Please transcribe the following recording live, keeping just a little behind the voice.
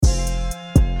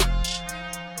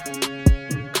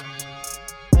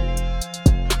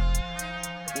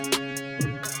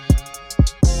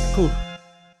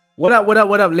What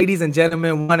up, ladies and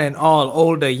gentlemen, one and all,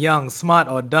 older, young, smart,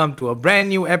 or dumb, to a brand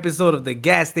new episode of the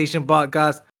Gas Station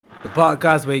Podcast, the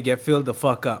podcast where you get filled the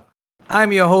fuck up.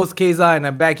 I'm your host, Keza, and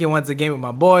I'm back here once again with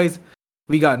my boys.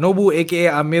 We got Nobu, aka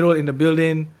Amirul, in the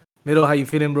building. Middle, how you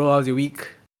feeling, bro? How's your week?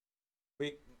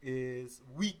 Week is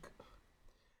weak.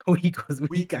 Week was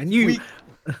weak. I knew.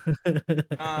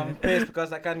 I'm pissed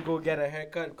because I can't go get a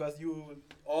haircut because you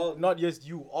all, not just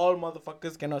you, all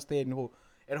motherfuckers cannot stay at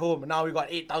home. Now we got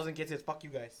 8,000 cases. Fuck you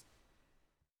guys.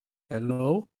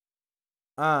 Hello?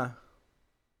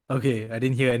 Okay, I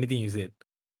didn't hear anything you said.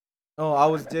 Oh, I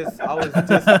was just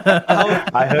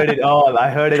I heard it all.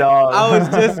 I was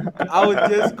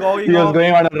just going. He was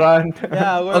going on a run.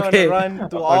 Yeah, going Okay. on a run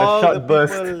to On a all short the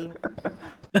burst.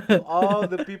 people, to all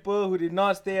the people who did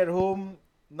not stay at home.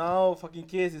 Now fucking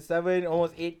case is 7,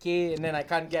 almost 8K, and then I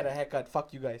can't get a haircut.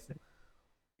 Fuck you guys.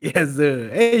 Yes, sir.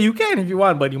 Hey, you can if you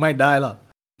want, but you might die, lah.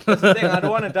 That's the thing. I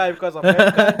don't want to die because of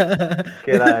haircut.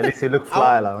 Okay, at least you look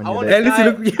fly lah when I you're want there. At least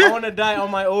you look- I want to die on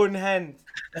my own hands.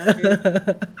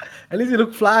 At least you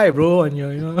look fly, bro, on your,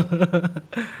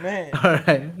 Man. All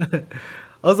right.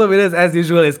 Also with us, as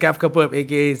usual, is Kafka Pup,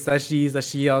 aka Sashi.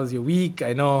 Sashi, how's your week?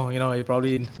 I know, you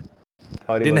probably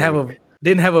Horrible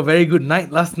didn't have a very good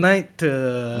night last night.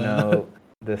 No,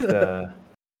 just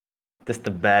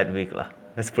a bad week lah.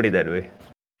 Let's put it that way.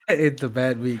 It's a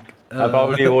bad week. I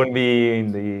probably won't be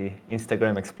in the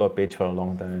Instagram Explore page for a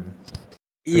long time.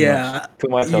 Too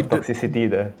much you of toxicity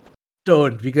there.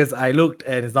 don't, because I looked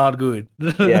and it's not good.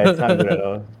 Yeah, it's not good at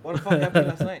all. What the fuck happened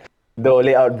last night? The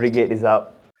layout brigade is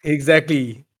up.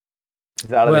 Exactly.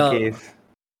 It's out Well, of the case.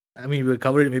 I mean, we'll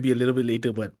cover it maybe a little bit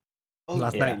later, but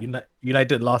last yeah. night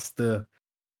United lost the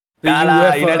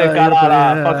Kalah, United kalah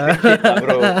lah. Fuck this shit lah,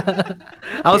 bro.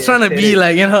 I was trying to be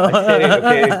like, I said it,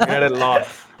 okay. United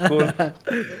lost. Cool.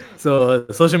 So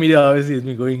social media obviously has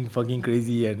been going fucking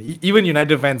crazy, and even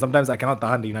United fans, sometimes I cannot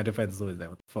tahan the United fans, so it's like,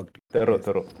 what the fuck, dude?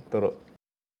 Teruk.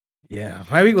 Yeah,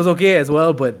 my week was okay as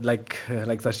well, but like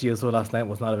Sashi also, last night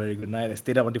was not a very good night. I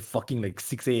stayed up until fucking like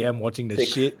 6 a.m. watching the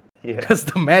 6, shit yeah. because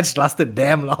the match lasted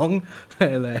damn long.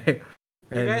 Like,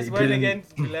 You guys went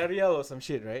against Villarreal or some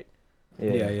shit, right?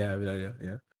 Yeah.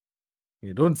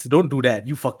 Yeah, don't do that,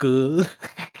 you fucker.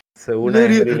 So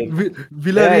really,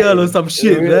 Villarreal or some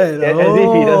shit, right? As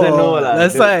if he doesn't know lah.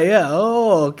 That's dude. right, yeah.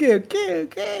 Oh, okay.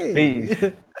 Please.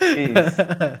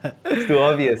 It's too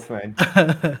obvious, man.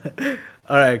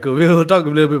 All right, cool. We'll talk a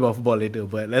little bit about football later,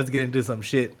 but let's get into some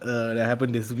shit that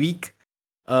happened this week.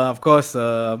 Of course,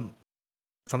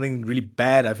 something really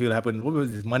bad I feel happened. What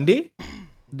was this, Monday?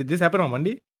 Did this happen on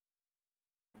Monday?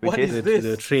 What Which is The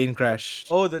this? train crash.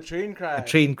 Oh, the train crash. The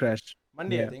train crash.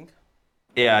 Monday, Yeah. I think.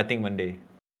 Yeah, I think Monday.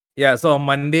 Yeah, so on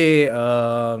Monday,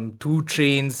 2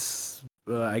 trains,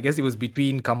 I guess it was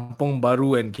between Kampong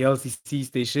Baru and KLCC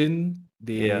station.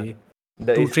 Yeah.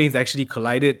 Two trains actually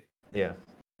collided. Yeah.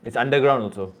 It's underground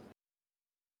also.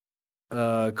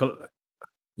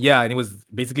 Yeah, and it was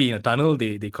basically in a tunnel.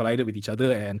 They collided with each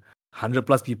other, and 100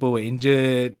 plus people were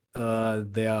injured.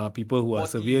 There are people who are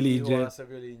 40 severely who injured, are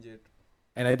severely injured.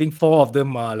 and I think 4 of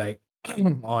them are like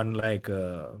on like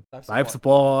life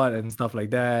support and stuff like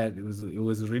that. It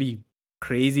was a really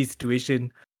crazy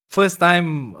situation. First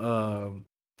time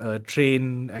a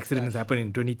train accident has happened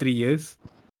in 23 years.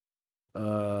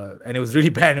 And it was really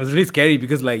bad. It was really scary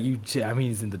because like it's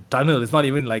in the tunnel. It's not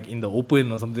even like in the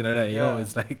open or something like that. You know, Yeah.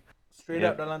 it's like Straight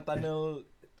up dalam tunnel,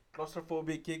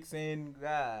 claustrophobic kicks in.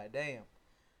 God damn.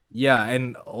 yeah,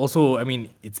 and also I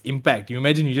mean it's impact. You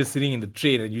imagine you're just sitting in the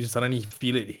train and you just suddenly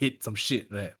feel it hit some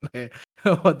shit, right?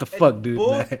 What the fuck, dude?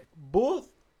 Both.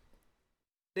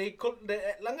 They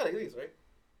langgar like this, right?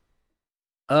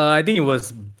 I think it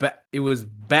was back. It was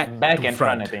back to and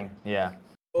front, I think. Yeah.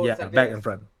 Oh, Yeah, it's like back this. and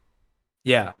front.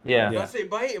 Yeah. Yeah.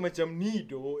 Nasib baik macam ni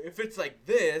though. If it's like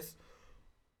this,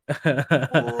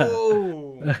 oh.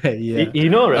 Yeah. You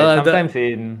know, right? The- Sometimes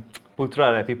in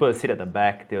Putra, like, people sit at the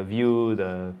back. They'll view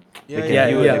the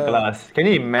class. Can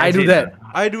you imagine? I do that.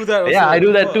 I do that also. Yeah, I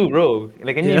do that too, bro.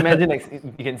 Like, can you Yeah. imagine? Like,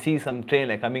 you can see some train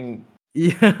like coming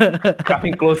Yeah.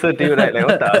 closer to you, right? Like,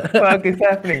 what the fuck is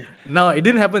happening? No, it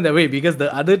didn't happen that way because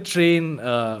the other train,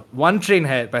 one train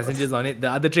had passengers on it. The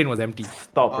other train was empty.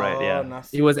 Stop, right? Yeah.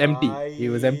 nasib It was empty. baik. It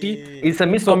was empty. It's a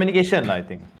miscommunication, I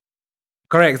think.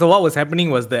 Correct. So what was happening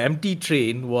was the empty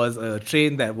train was a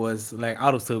train that was like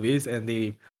out of service, and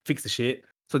they fixed the shit.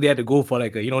 So they had to go for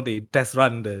like they test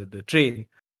run the train.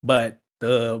 But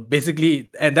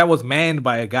and that was manned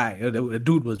by a guy. The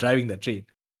dude was driving the train,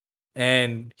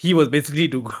 and he was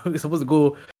basically supposed to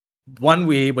go one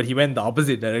way, but he went the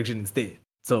opposite direction instead.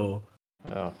 So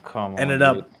Oh, come on.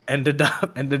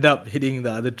 ended up hitting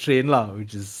the other train lah,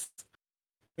 which is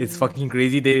It's fucking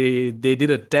crazy. They did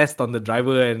a test on the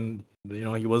driver and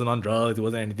he wasn't on drugs, it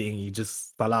wasn't anything. He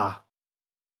just salah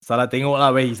tengok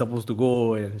lah where he's supposed to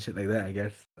go and shit like that, I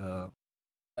guess.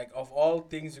 Like, of all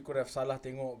things you could have salah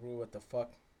tengok, bro, what the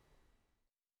fuck?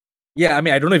 Yeah, I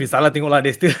mean, I don't know if it's salah tengok lah.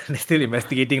 They're still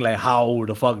investigating like how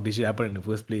the fuck this shit happen in the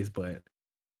first place, but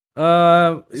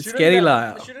it's scary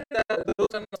lah. Shouldn't those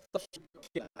kind of stuff?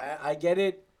 I get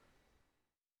it.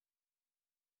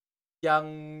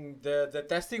 The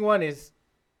testing one is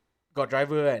got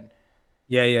driver and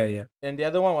Yeah. and the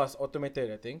other one was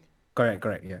automated, I think.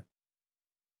 Correct, yeah.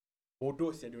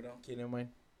 Bodoh said okay, never mind.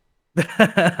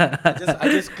 I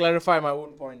just clarify my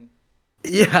own point.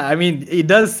 Yeah, I mean, it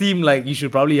does seem like you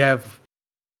should probably have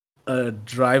a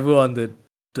driver on the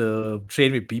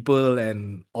train with people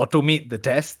and automate the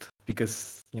test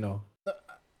because,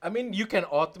 I mean, you can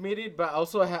automate it, but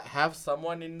also have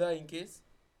someone in there in case.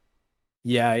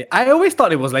 Yeah, I always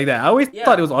thought it was like that. I always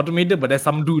thought it was automated, but there's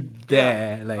some dude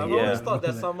there. Yeah. Like, I've always thought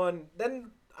there's someone. Then,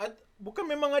 bukan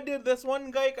memang ada, there's one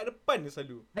guy kat depan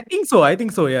selalu. I think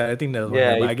so. Yeah, I think there's one.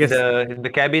 Yeah, But I guess in the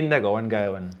cabin there got one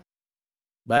guy.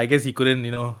 But I guess he couldn't,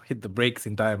 hit the brakes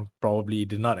in time. Probably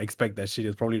did not expect that shit. He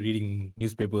was probably reading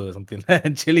newspaper or something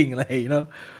and chilling, like, I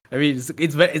mean,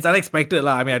 it's unexpected,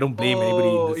 lah. I mean, I don't blame anybody.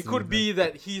 Oh, it could be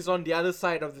that he's on the other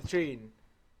side of the train.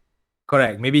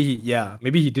 Correct. Maybe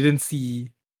he didn't see.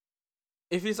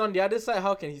 If he's on the other side,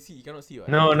 how can he see? He cannot see, right?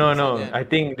 No. I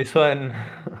think this one,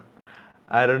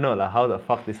 I don't know how the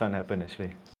fuck this one happened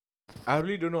actually. I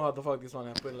really don't know how the fuck this one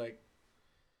happened. Like,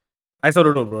 I still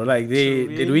don't know, bro. Like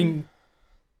they're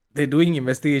doing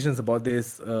investigations about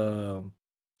this.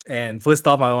 And first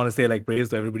off, I want to say like praise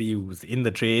to everybody who's in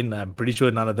the train. I'm pretty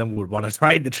sure none of them would want to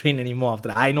ride the train anymore after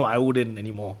that. I know I wouldn't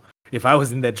anymore. If I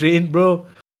was in that train, bro,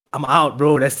 I'm out,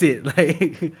 bro. That's it.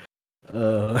 Like,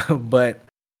 but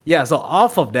yeah. So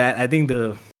off of that, I think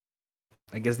the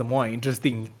more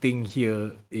interesting thing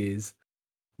here is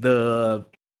the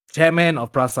chairman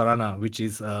of Prasarana, which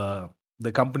is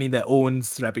the company that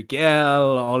owns Rapid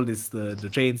KL, all this the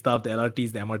train stuff, the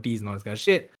LRTs, the MRTs, and all this kind of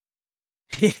shit.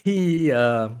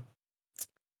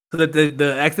 So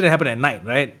the accident happened at night,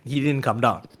 right? He didn't come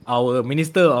down. Our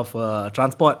minister of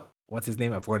transport, what's his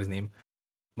name? I forgot his name.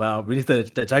 Well, minister,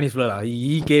 the Chinese fella,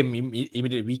 he came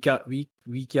immediately. Wee Ka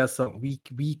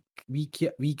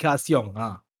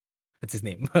Siong, that's his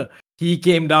name. He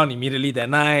came down immediately that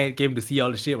night, came to see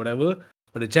all the shit, whatever.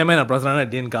 But the chairman of Prasarana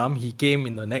didn't come. He came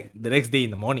in the next day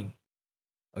in the morning.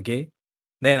 Okay.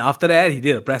 Then after that, he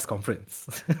did a press conference.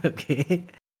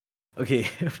 Okay.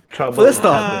 Trouble. First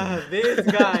off, this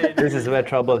guy. This is where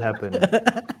trouble happened.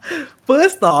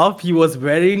 First off, he was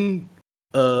wearing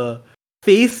a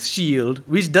face shield,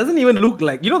 which doesn't even look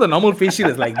like, the normal face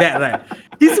shield is like that, right?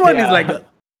 This one is like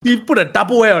he put a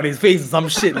Tupperware on his face or some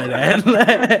shit like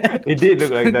that. It did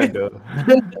look like that though.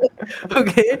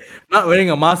 Okay, not wearing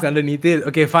a mask underneath it.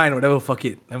 Okay, fine, whatever, fuck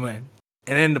it, never mind.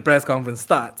 And then the press conference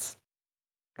starts.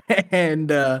 And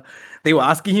they were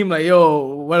asking him like,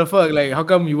 yo, what the fuck? Like, how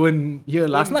come you weren't here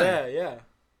last night? Yeah.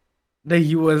 Then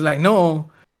he was like,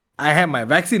 no, I had my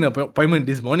vaccine appointment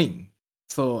this morning.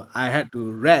 So I had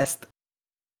to rest.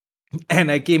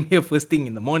 And I came here first thing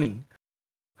in the morning.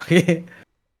 Okay.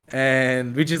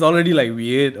 And which is already like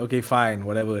weird. Okay, fine,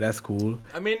 whatever, that's cool.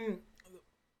 I mean,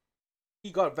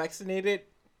 he got vaccinated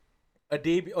the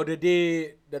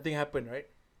day that thing happened, right?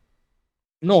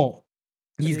 No,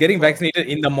 he's getting vaccinated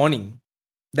in the morning.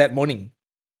 That morning.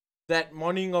 That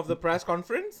morning of the press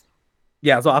conference?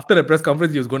 Yeah, so after the press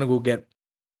conference, he was going to go get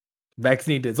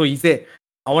vaccinated. So he said,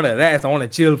 I want to rest, I want to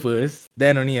chill first.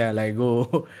 Then only I like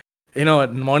go,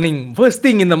 morning, first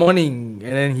thing in the morning.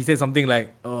 And then he said something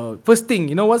like, first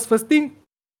thing, what's first thing?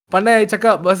 Pandai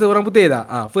cakap bahasa orang putih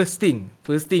tak? First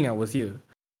thing I was here.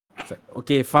 It's like,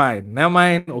 okay, fine, never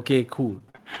mind, okay, cool.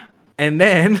 And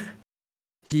then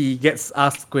he gets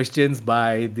asked questions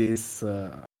by this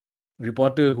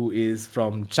reporter who is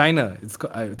from China.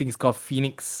 I think it's called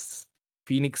Phoenix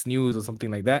News or something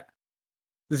like that.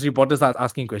 This reporter starts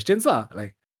asking questions,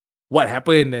 like what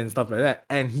happened and stuff like that.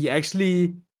 And he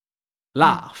actually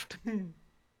laughed.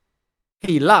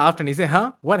 He laughed and he said,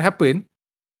 huh? What happened?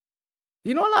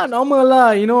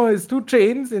 Normal it's two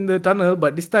trains in the tunnel,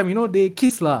 but this time, they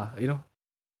kiss And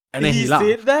then he laughed.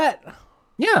 Said that?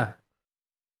 Yeah.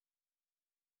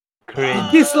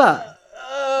 Cringe. He kissed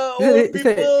Old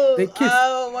people. They kiss.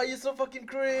 Why are you so fucking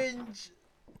cringe?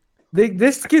 They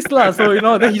just kissed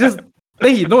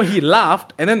then he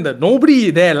laughed, and then nobody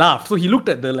there laughed. So he looked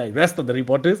at the rest of the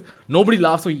reporters. Nobody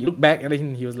laughed, so he looked back, and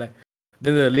then he was like,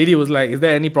 then the lady was like, is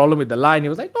there any problem with the line? He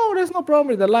was like, no, there's no problem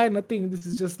with the line, nothing. This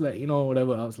is just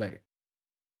whatever. I was like,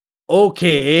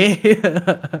 okay,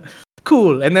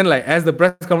 cool. And then like as the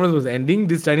press conference was ending,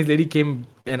 this Chinese lady came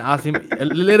and asked him a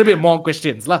little bit more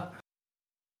questions, lah.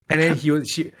 And then she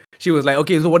was like,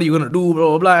 okay, so what are you gonna do, blah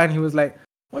blah blah. And he was like,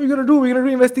 what are you gonna do? We're gonna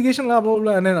do investigation, blah blah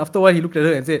blah. And then after a while, he looked at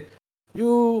her and said,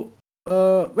 you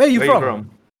where are you from?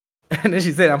 And then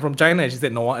she said, I'm from China. And she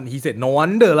said, no. And he said, no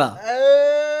wonder lah.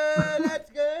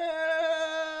 Let's go.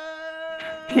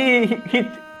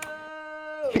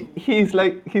 He's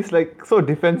like so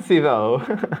defensive now.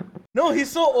 No,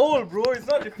 he's so old, bro. It's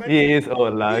not defensive. He is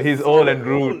old lah. He's so old and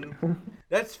rude.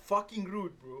 That's fucking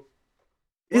rude, bro.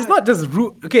 It's not just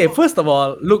rude. Okay, first of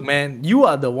all, look, man, you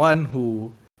are the one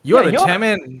who you're the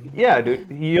chairman. Yeah, dude,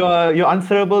 you're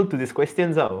answerable to these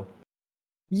questions now.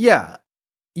 Yeah,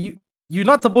 you're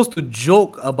not supposed to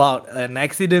joke about an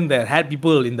accident that had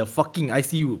people in the fucking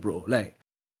ICU, bro. Like,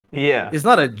 yeah, it's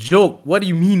not a joke. What do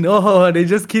you mean? Oh, they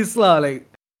just kissed lah. Like,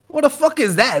 what the fuck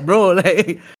is that, bro?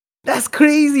 Like, that's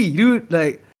crazy, dude.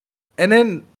 Like, and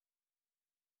then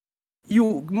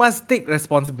you must take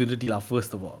responsibility lah.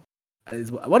 First of all,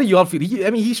 what do you all feel?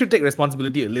 He should take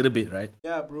responsibility a little bit, right?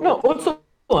 Yeah, bro. No, also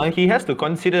he has to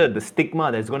consider the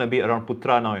stigma that's gonna be around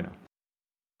Putra now. You know.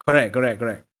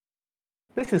 Correct.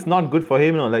 This is not good for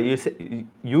him, no. Like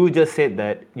you just said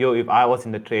that, if I was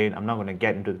in the train, I'm not gonna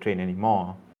get into the train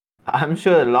anymore. I'm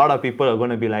sure a lot of people are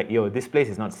gonna be like, this place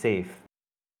is not safe.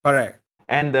 Correct.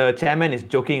 And the chairman is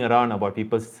joking around about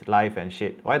people's life and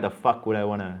shit. Why the fuck would I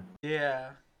wanna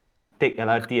take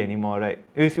LRT anymore, right?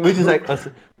 Which is like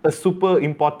a super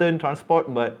important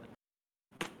transport, but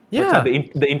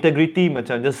the integrity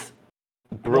macam just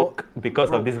broke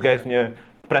because of this guy's near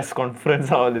press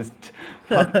conference, all this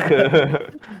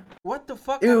fucker. What the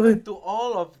fuck happened to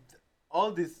all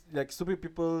these like stupid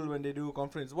people when they do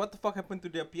conference? What the fuck happened to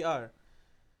their PR?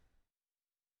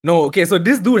 No, okay, so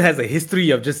this dude has a history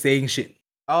of just saying shit.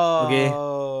 Oh, okay.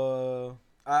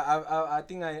 I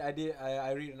think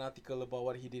I read an article about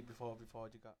what he did before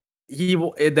juga.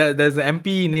 There's an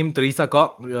MP named Teresa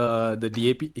Kok, the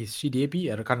DAP. Is she DAP?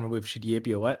 I can't remember if she DAP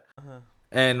or what.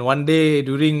 And one day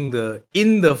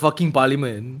in the fucking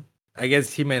parliament, I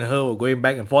guess him and her were going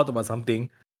back and forth about something.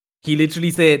 He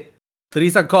literally said,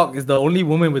 Teresa Kok is the only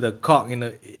woman with a cock in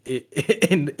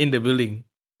the building.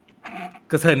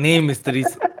 Because her name is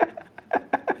Teresa.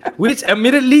 Which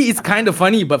admittedly is kind of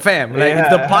funny, but fam, like it's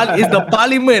the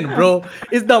parliament, bro.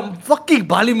 It's the fucking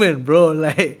parliament, bro.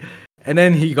 Like, and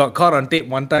then he got caught on tape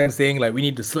one time saying like we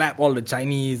need to slap all the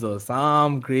Chinese or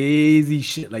some crazy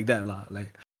shit like that, lah.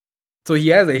 Like, so he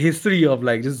has a history of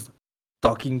like just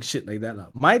talking shit like that, lah.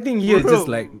 My thing here is just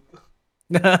like,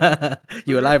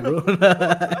 you alive, bro?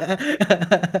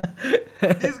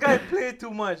 This guy played too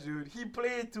much, dude. He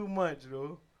played too much,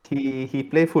 bro. He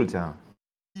playful, Chang.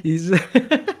 He's a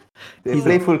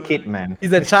playful kid, man.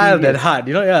 He's a child at heart,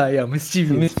 you know? Yeah,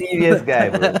 mischievous guy,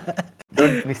 bro.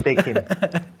 Don't mistake him.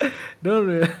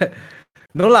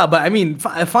 No lah, but I mean,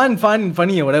 fun,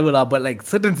 funny or whatever lah. But like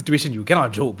certain situation, you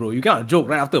cannot joke, bro. You cannot joke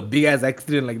right after a big ass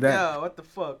accident like that. Yeah, what the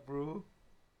fuck, bro?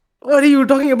 What are you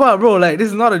talking about, bro? Like, this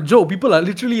is not a joke. People are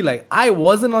literally like, I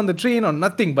wasn't on the train or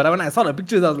nothing, but when I saw the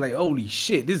pictures, I was like, holy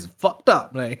shit, this is fucked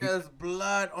up. Like, there's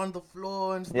blood on the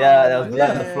floor and stuff. Yeah, there's blood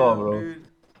on the floor, bro. Dude.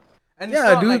 And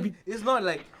it's not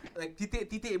like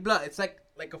titik blood. It's like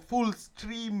a full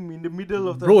stream in the middle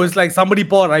of the. Bro, it's like somebody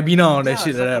poured Ribena on that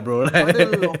shit, like that, bro.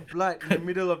 Puddle of blood in the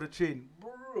middle of the train,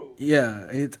 bro. Yeah,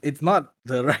 it's not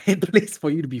the right place for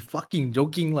you to be fucking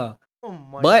joking, lah. Oh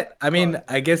my but God. I mean,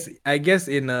 I guess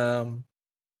in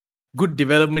good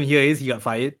development here is he got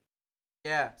fired.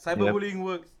 Yeah, cyberbullying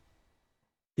works.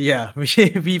 Yeah,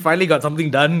 we finally got something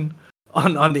done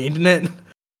on the internet.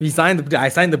 I signed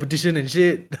the petition and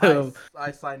shit.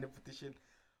 I signed the petition.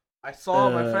 I saw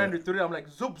my friend retweet it. I'm like,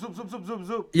 zoop.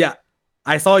 Yeah,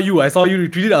 I saw you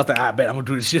retweet it. I was like, I bet I'm gonna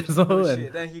do this shit. So,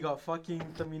 shit. Then he got fucking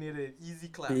terminated. Easy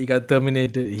clap. He got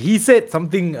terminated. He said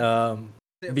something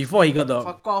before he got the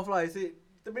fuck off lah. He said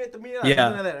terminate. Yeah.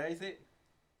 Something like that, right? He said.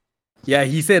 Yeah,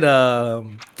 he said.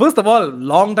 First of all,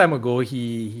 long time ago,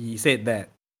 he said that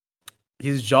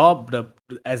his job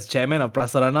as chairman of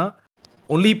Prasarana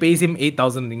only pays him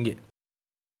 8,000 ringgit.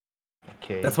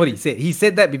 Okay. That's what he said. He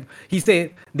said that he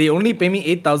said they only pay me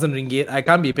 8,000 ringgit. I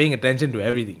can't be paying attention to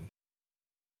everything,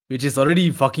 which is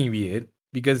already fucking weird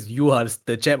because you are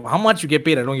the chairman. How much you get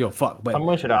paid? I don't give a fuck. But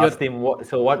someone should have asked him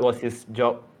what was his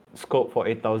job scope for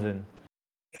 8,000.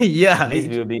 Yeah, at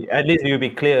least you'll be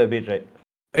clear a bit, right?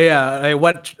 Yeah,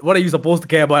 like what are you supposed to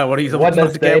care about? What are you supposed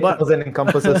to care about? What does 8,000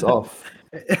 encompasses of?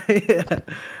 Yeah.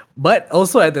 But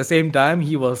also at the same time,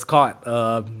 he was caught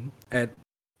at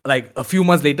like a few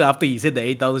months later after he said the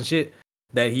 8,000 shit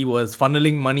that he was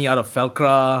funneling money out of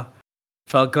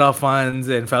Felcra funds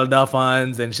and Felda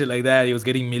funds and shit like that. He was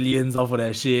getting millions off of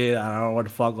that shit. I don't know what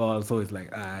the fuck all. So it's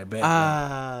like, I bet.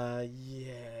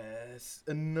 Yes.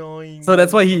 Annoying. So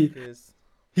that's why motherfuckers.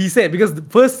 he said, because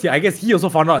first, I guess he also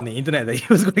found out on the internet that he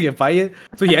was going to get fired.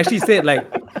 So he actually said, like,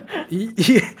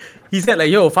 he said,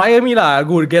 like, yo, fire me, lah. I'll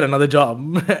go get another job.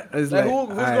 It's like,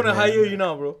 who's going to hire you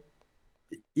now, bro?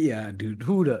 Yeah, dude.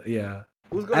 Yeah.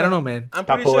 Who's I don't know, man. I'm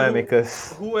pretty Tupperware sure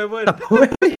makers. whoever the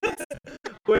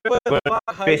fuck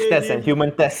hired Face test him, and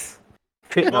human test.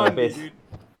 Fit on the face. dude.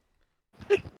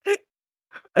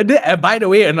 And by the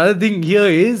way, another thing here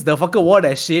is the fucker wore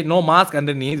that shit, no mask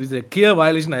underneath, which is a clear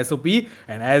violation of SOP.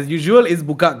 And as usual, is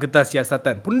buka kertas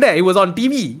siasatan. Punda, it was on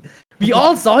TV. We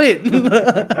all saw it.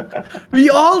 We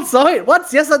all saw it. What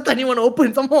siasatan you want to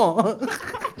open some more?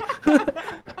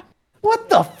 What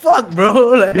the fuck, bro?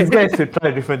 Like, These guys should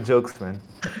try different jokes, man.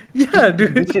 yeah,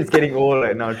 dude. This shit's getting old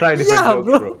right now. Try different jokes,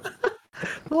 bro.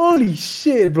 Holy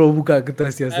shit, bro. Buka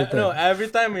kertas siasatan. No, every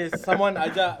time is someone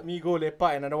ajak me go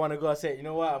lepak and I don't want to go, I say, you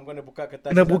know what, I'm going to buka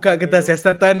kertas. Kena buka kertas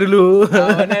siasatan dulu.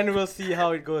 And then we'll see how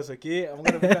it goes, okay? I'm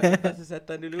going to buka kertas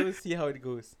siasatan dulu, see how it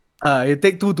goes. It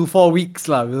take 2 to 4 weeks,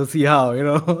 lah. We'll see how, you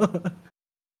know.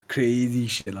 Crazy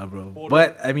shit, lah, bro.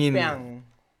 But, I mean... Bang.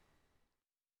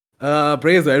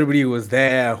 Prayers to everybody who was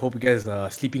there. I hope you guys are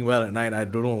sleeping well at night. I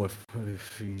don't know if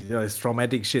you know, it's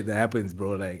traumatic shit that happens,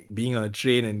 bro. Like being on a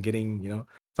train and getting, you know.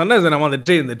 Sometimes when I'm on the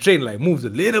train like moves a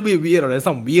little bit weird or there's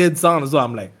some weird sound, so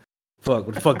I'm like, fuck,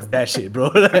 what the fuck is that shit, bro?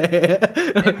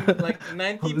 And like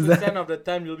 90% of the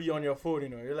time you'll be on your phone, you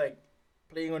know. You're like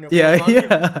playing on your phone.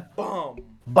 Yeah.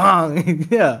 Bang.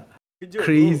 Yeah. Good joke,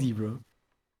 Crazy, bro.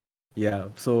 Yeah,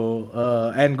 so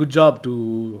and good job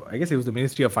to, I guess it was the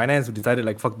Ministry of Finance who decided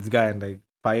like fuck this guy and like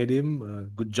fired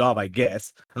him. Good job, I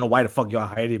guess. I don't know why the fuck y'all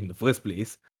hired him in the first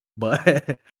place,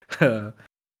 but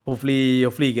hopefully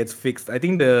it gets fixed. I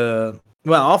think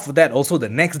after that also the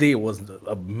next day was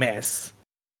a mess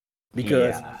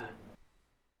because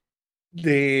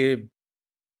they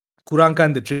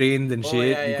kurangkan the trains and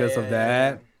shit because of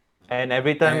that. And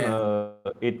every time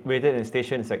it waited in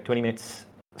station, it's like 20 minutes.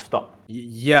 Stop.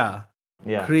 Yeah.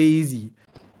 Crazy.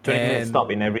 20 minutes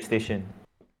stop in every station.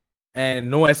 And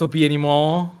no SOP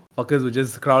anymore. Fuckers were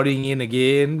just crowding in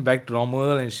again, back to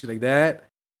normal and shit like that.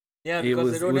 Yeah,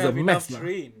 because they don't have enough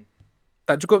train.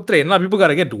 Tak cukup train lah. People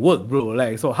gotta get to work, bro.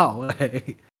 Like, so how?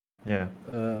 Yeah.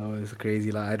 It's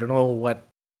crazy lah. I don't know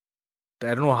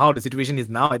how the situation is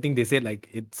now. I think they said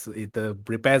like the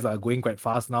repairs are going quite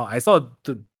fast now. I saw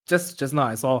just now.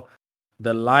 I saw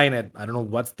the line at I don't know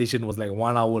what station was like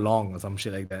 1 hour long or some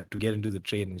shit like that to get into the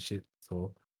train and shit.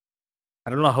 So I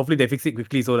don't know. Hopefully they fix it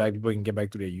quickly so that people can get back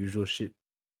to their usual shit.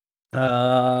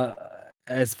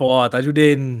 As for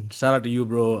Tajuddin, shout out to you,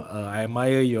 bro. I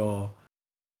admire your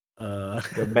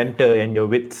banter and your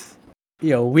wits.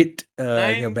 Your wit.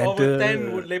 9 your banter. over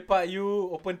 10 would lepak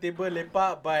you, open table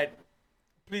lepak, but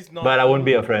please not. But I won't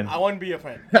be a friend. I won't be a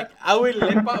friend. Like, I will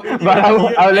lepak with you. But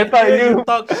I'll lepak with you.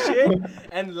 Talk shit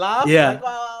and laugh. Yeah.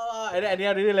 Like, and then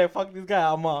I really like, fuck this guy,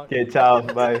 I'm out. Okay, ciao.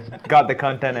 Bye. Got the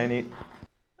content I need.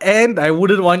 And I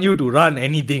wouldn't want you to run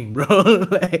anything, bro.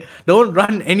 Like, don't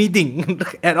run anything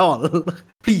at all.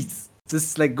 Please.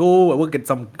 Just like go work at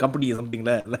some company or something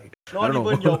like that. Like, not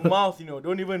even your mouth, you know.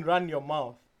 Don't even run your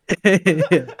mouth.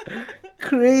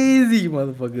 Crazy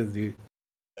motherfuckers, dude.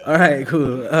 Alright,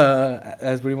 cool.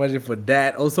 That's pretty much it for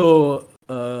that. Also,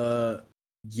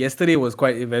 yesterday was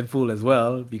quite eventful as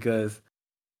well because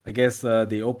I guess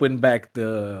they opened back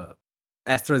the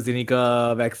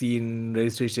AstraZeneca vaccine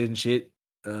registration shit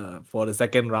for the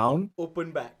second round. Open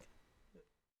back.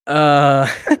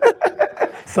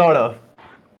 Sort of.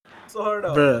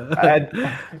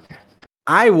 Bruh.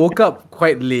 I woke up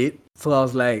quite late, so I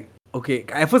was like, okay.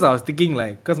 At first, I was thinking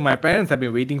like, because my parents have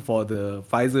been waiting for the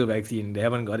Pfizer vaccine, they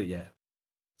haven't got it yet.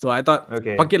 So I thought,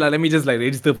 okay, fuck it lah, let me just like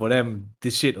register for them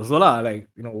this shit also lah. Like,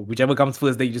 you know, whichever comes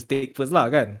first, then you just take first lah,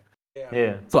 kan?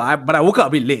 Yeah. So I woke up a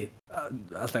bit late.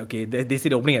 I was like, okay, they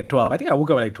said opening at 12. I think I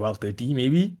woke up at like 12:30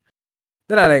 maybe.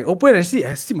 Then I like open and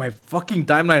I see my fucking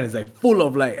timeline is like full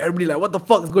of like everybody like, what the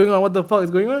fuck is going on? What the fuck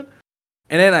is going on?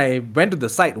 And then I went to the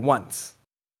site once.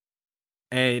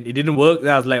 And it didn't work.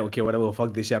 Then I was like, okay, whatever,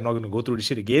 fuck this shit. I'm not going to go through this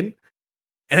shit again.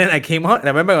 And then I came out and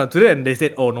I went back on Twitter and they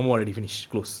said, oh, no more already, finished,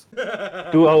 close.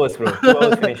 2 hours, bro. 2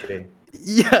 hours finished already.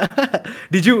 Yeah.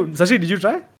 Sashi, did you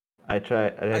try? I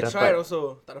tried. I tried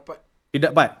also. Tak dapat. You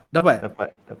dapat? Dapat.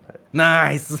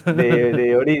 Nice.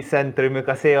 They already sent terima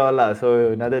kasih all lah.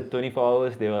 So another 24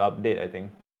 hours they will update, I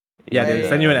think. Yeah,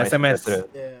 they'll send you an SMS.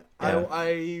 Yeah.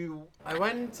 I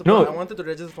went support. I wanted to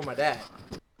register for my dad.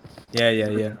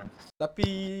 Yeah.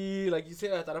 Tapi like you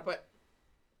said tak dapat.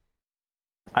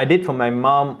 I did for my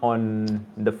mom on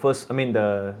the first. I mean,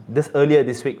 this earlier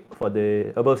this week for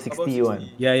the above 60 one.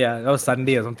 Yeah. That was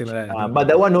Sunday or something like that. But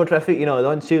that one no traffic, that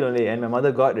one chill only, and my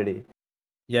mother got already.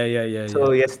 Yeah.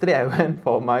 So yesterday I went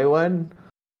for my one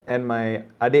and my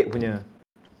adik punya.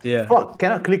 Yeah. Fuck,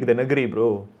 cannot click the negeri,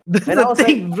 bro. That's And the I was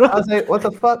thing, like, bro. I was like, what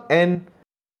the fuck? And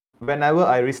whenever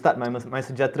I restart my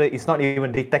Sejahtera, it's not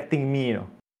even detecting me,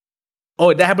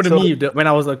 Oh, that happened to me when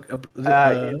I was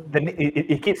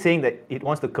it keeps saying that it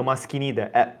wants to kemaskini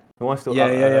the app. It wants to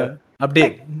yeah.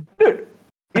 Update. Like, dude,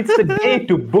 it's the day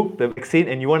to book the vaccine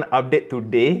and you want to update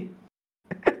today?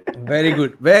 Very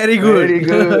good. Very good.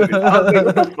 I was like,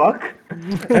 what the fuck?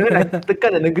 And then I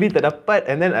tekan the negeri tak dapat,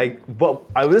 and then I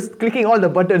was clicking all the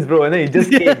buttons, bro, and then it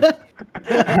just came.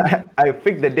 I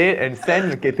picked the date and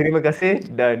send. Okay, terima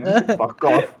kasih, done. Fuck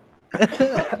off.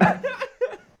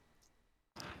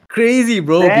 Crazy,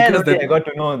 bro. Then Because I got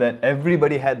to know that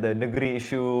everybody had the negeri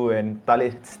issue and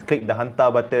Talib clicked the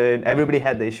hantar button. Everybody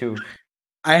had the issue.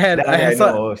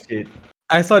 Oh shit.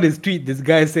 I saw this tweet. This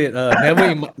guy said,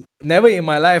 "Never in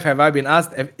my life have I been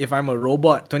asked if I'm a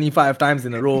robot 25 times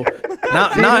in a row. Now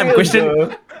I'm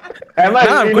questioning.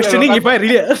 I'm questioning if I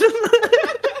really."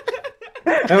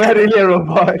 Am I really a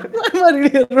robot? Am I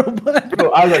really a robot?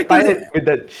 Bro, I was tired with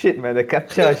that shit, man. The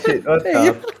captcha shit. What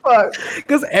the fuck?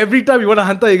 Because every time you want to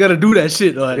hunter, you gotta do that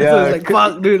shit. Right? Yeah, so it's like,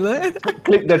 fuck, dude. Like.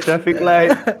 Click the traffic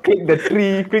light, click the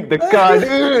tree, click the car,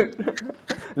 dude.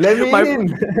 Let me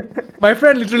in. My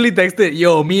friend literally texted,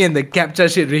 "Yo, me and the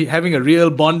captcha shit having a real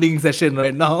bonding session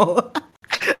right now."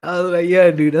 I was like,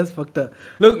 "Yeah, dude, that's fucked up."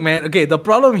 Look, man. Okay, the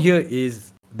problem here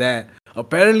is that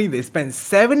apparently they spent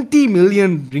 70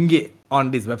 million ringgit on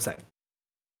this website.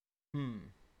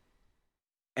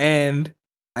 And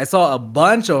I saw a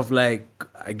bunch of I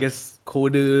guess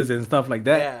coders and stuff like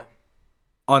that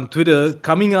on Twitter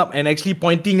coming up and actually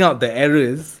pointing out the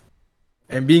errors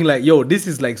and being like, "Yo, this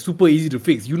is super easy to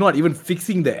fix. You're not even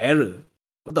fixing the error.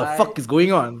 What the fuck is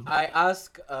going on?" I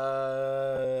asked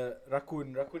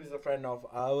Raccoon. Raccoon is a friend of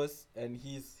ours, and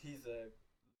he's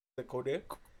a coder.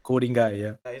 Coding guy,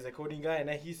 yeah. He's a coding guy, and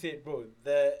then he said, "Bro,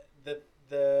 the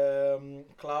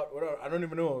cloud, whatever, I don't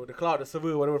even know, the cloud, the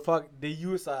server, whatever fuck they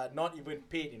use are not even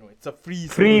paid. It's a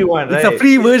free one, right? It's a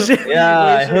free version.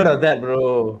 I heard of that,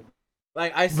 bro.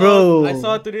 Like I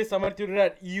saw today someone tweeted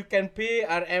that you can pay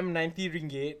RM 90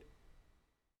 ringgit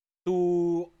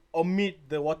to omit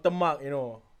the watermark,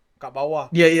 kat bawah.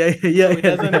 Yeah. So it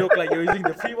doesn't look like you're using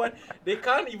the free one. They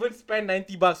can't even spend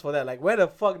 $90 for that. Like, where the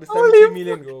fuck the 70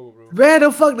 million go, bro? Where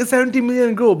the fuck the 70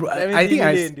 million go, bro? I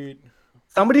think dude.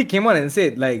 Somebody came on and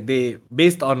said they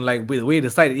based on the way the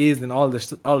site is and all the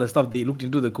stuff they looked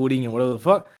into the coding and whatever the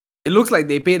fuck. It looks like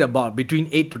they paid about between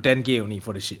 8 to 10K only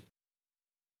for the shit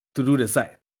to do the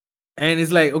site. And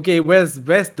it's like, okay, where's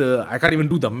the? I can't even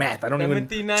do the math. I don't even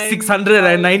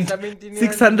 609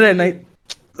 609.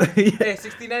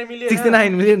 69 million.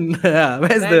 69 million.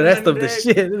 Where's the rest of the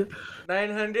shit?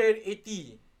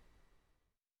 980.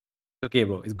 Okay,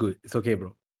 bro. It's good. It's okay,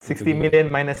 bro. 60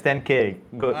 million minus 10K.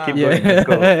 Keep going. Let's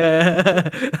go.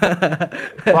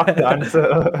 Fuck the answer.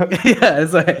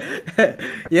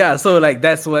 Yeah. So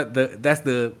that's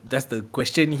the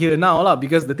question here now, lah.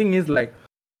 Because the thing is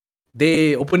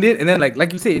they opened it and then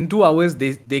like you say in 2 hours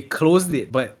they closed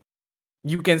it, but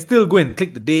you can still go and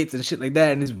click the dates and shit like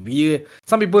that, and it's weird.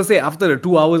 Some people say after the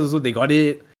 2 hours or so they got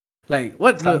it. Like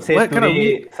what? Some say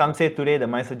today the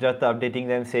My Sejahtera updating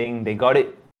them saying they got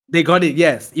it. They got it,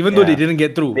 yes. Even though they didn't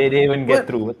get through. They didn't even get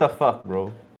through. What the fuck,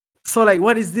 bro? So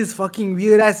what is this fucking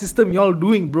weird ass system y'all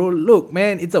doing, bro? Look,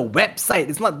 man, it's a website.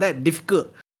 It's not that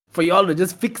difficult for y'all to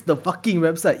just fix the fucking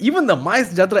website. Even the My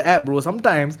Sejahtera app, bro.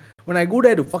 Sometimes when I go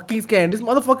there to fucking scan, this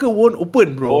motherfucker won't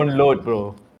open, bro. Won't load,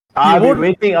 bro. I've been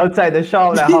waiting outside the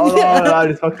shop like how long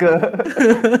this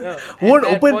fucker. Won't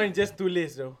open. Point, just too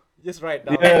late, though. Just write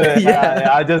down.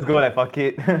 I'll just go fuck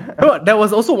it. No, there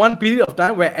was also one period of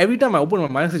time where every time I open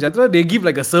my Sejahtera, they give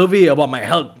a survey about my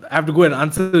health. I have to go and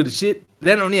answer the shit.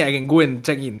 Then only I can go and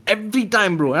check in. Every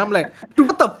time, bro. And I'm like, dude,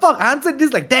 what the fuck? I answered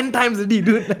this 10 times a day,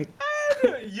 dude.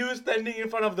 You standing in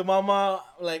front of the mama,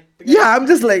 yeah, I'm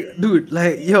just dude,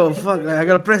 yo, fuck, I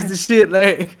gotta press this shit,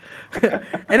 and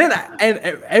then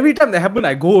every time that happens,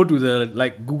 I go to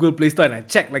the Google Play Store and I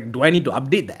check, do I need to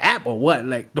update the app or what?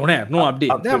 Don't have, no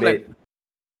update. Then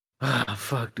I'm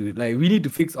fuck, dude, we need to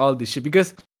fix all this shit,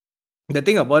 because the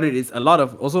thing about it is a lot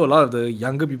of the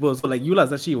younger people also, you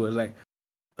last actually were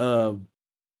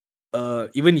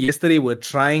even yesterday were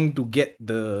trying to get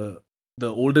the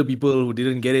older people who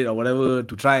didn't get it or whatever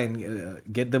to try and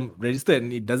get them registered,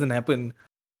 and it doesn't happen.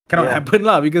 Cannot happen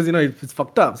lah, because it's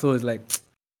fucked up. So it's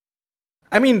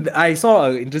I mean, I saw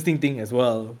an interesting thing as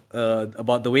well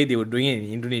about the way they were doing it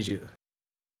in Indonesia.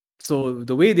 So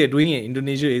the way they're doing it in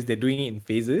Indonesia is they're doing it in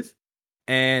phases,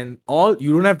 and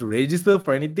you don't have to register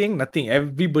for anything, nothing.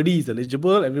 Everybody is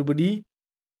eligible. Everybody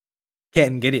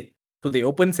can get it. So they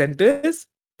open centers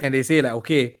and they say like,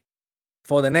 okay,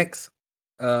 for the next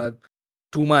 2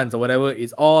 months or whatever,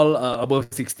 it's all above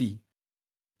 60.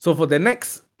 So for the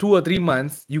next 2 or 3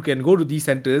 months, you can go to these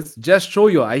centers, just show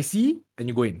your IC and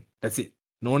you go in. That's it.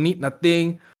 No need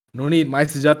nothing. No need My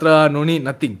Sejahtera. No need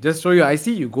nothing. Just show your IC,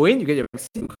 you go in, you get your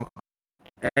vaccine.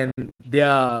 And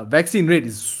their vaccine rate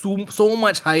is so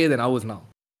much higher than ours now.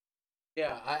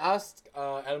 Yeah, I asked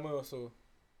Elmer also.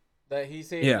 That he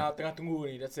said, now tengah tunggu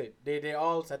ni, that's it. They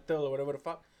all settle or whatever the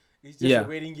fuck. It's just a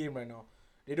waiting game right now.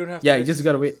 They don't have to you just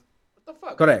gotta wait. What the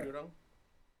fuck? Correct.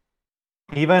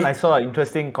 Even I saw an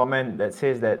interesting comment that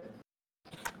says that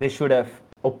they should have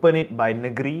opened it by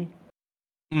negeri,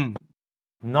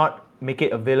 not make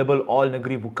it available all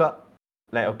negeri buka.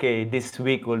 Like, okay, this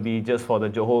week will be just for the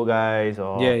Johor guys,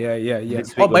 or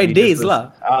This week or by days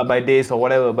lah. By days or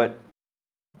whatever. But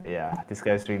yeah, this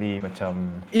guy's really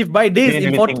macam. If by days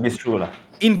in 14 this true lah.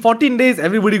 In 14 days,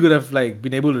 everybody could have like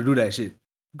been able to do that shit.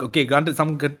 Okay, granted,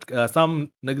 some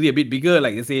negeri a bit bigger,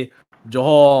 like let's say Johor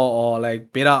or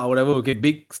like Perak or whatever. Okay,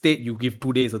 big state, you give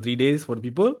 2 days or 3 days for the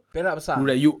people. Perak besar.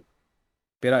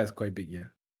 Perak is quite big, yeah.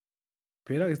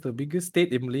 Perak is the biggest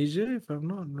state in Malaysia, if I'm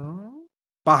not wrong.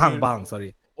 Pahang,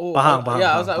 sorry. Oh, Pahang.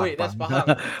 Yeah, I was like, wait, that's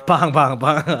Pahang.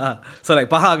 Pahang. So like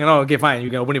Pahang, okay, fine, you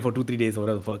can open it for 2-3 days or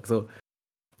whatever the fuck. So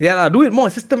yeah, do it more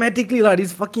systematically lah.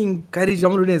 This fucking Khairi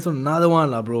Jamaluddin is another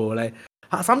one lah, bro. Like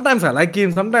sometimes I like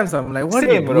him, sometimes I'm like, what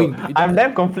are you doing? I'm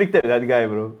damn conflicted with that guy,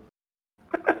 bro.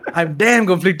 I'm damn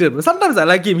conflicted, bro. Sometimes I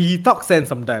like him. He talks sense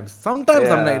sometimes. Sometimes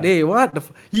I'm like, hey, what the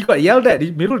he got yelled at.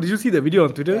 Mirul, did you see the video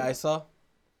on Twitter? Yeah, I saw.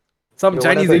 Some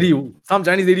Chinese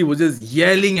lady was just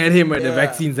yelling at him at the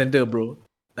vaccine center, bro.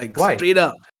 Like, why? Straight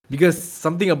up. Because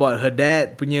something about her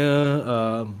dad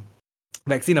punya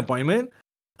vaccine appointment.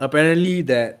 Apparently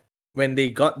that when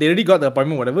they already got the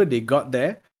appointment, whatever, they got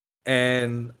there.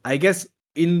 And I guess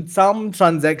in some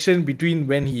transaction between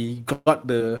when he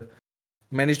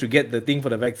managed to get the thing for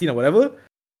the vaccine or whatever,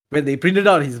 when they printed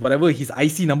out his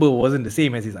IC number wasn't the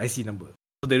same as his IC number.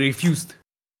 So they refused.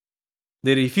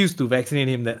 They refused to vaccinate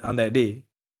him on that day.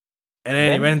 And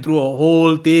then he went through a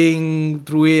whole thing,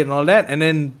 through it and all that, and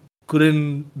then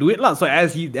couldn't do it lah. So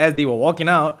as they were walking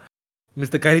out,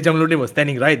 Mr. Khairi Jamaluddin was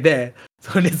standing right there.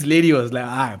 So this lady was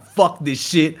like, fuck this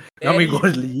shit. Now we go.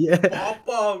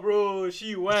 Papa, bro,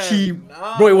 she went.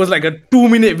 Bro, it was like a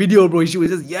 2-minute video, bro. She was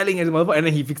just yelling at his motherfucker, and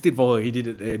then he fixed it for her. He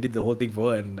did the whole thing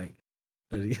for her, and like.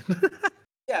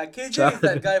 Yeah, KJ is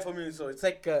that guy for me. So it's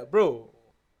like, bro,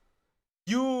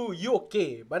 you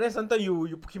okay, but then sometimes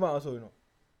you put him out also, you know.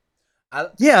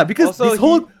 Yeah, because also this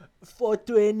whole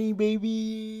 420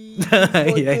 baby.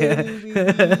 420 baby.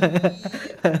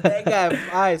 That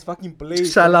guy is fucking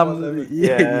blazed. Shalam.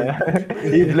 Yeah.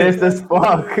 He blazed as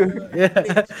fuck.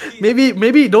 Yeah.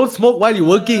 Maybe don't smoke while you're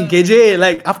working, KJ.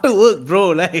 Like after work,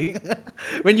 bro. Like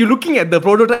when you're looking at the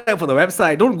prototype for the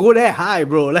website, don't go there high,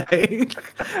 bro. Like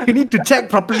you need to check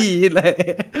properly.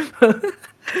 Like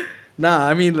nah,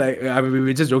 I mean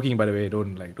we're just joking, by the way.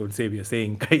 Don't say we're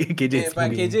saying KJ. Yeah,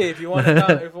 but KJ, if you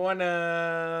wanna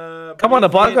come on the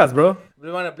podcast, bro. If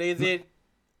you wanna blaze it,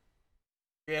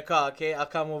 give me a call, okay? I'll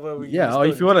come over. Or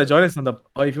if you wanna join us on the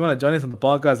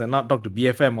podcast and not talk to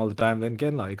BFM all the time, then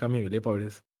can you come here, lepak with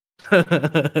us.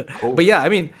 Cool. But yeah, I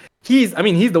mean he's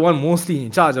the one mostly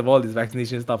in charge of all this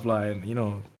vaccination stuff, and you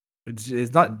know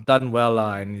it's not done well,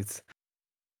 and it's.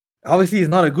 Obviously, it's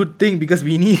not a good thing because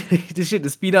we need this shit to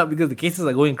speed up because the cases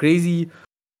are going crazy.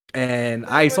 And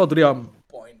I saw today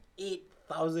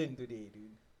 8,000 today,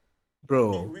 dude.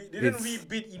 Bro. Didn't we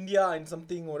beat India in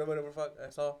something or whatever the fuck I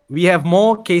saw? We have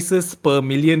more cases per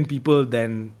million people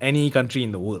than any country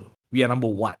in the world. We are number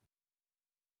one.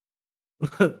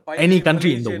 Any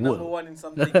country in the world. Number one in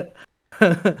something.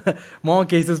 More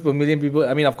cases per million people.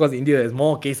 I mean, of course, India has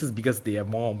more cases because they have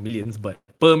more millions, but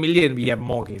per million, we have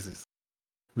more cases.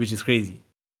 Which is crazy.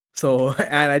 So,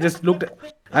 and I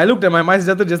looked at my My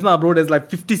Sejahtera just now, bro. There's like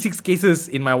 56 cases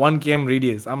in my 1 km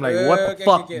radius. I'm like, what the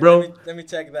fuck, bro? Let me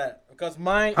check that. Because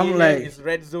my area is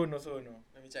red zone also, no.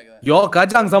 Let me check that. Your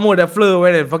Kajang some more that floor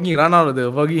where they fucking run out of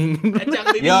the fucking.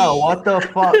 Yo, what the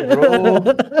fuck, bro?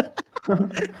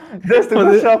 Just to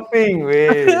go shopping,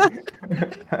 wait.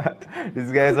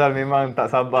 These guys are memang tak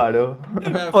sabar though.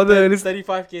 For the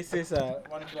 35 cases 1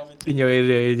 kilometer. In your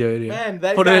area. Man,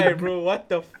 that guy, bro, what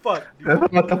the fuck?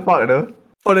 Dude? What the fuck though?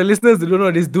 For the listeners who don't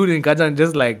know, this dude in Kajang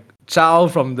just like chow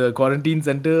from the quarantine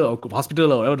center or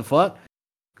hospital or whatever the fuck.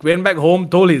 went back home,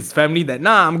 told his family that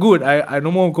nah, I'm good. I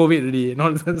no more COVID already and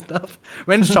all this stuff.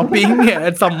 Went shopping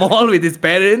at some mall with his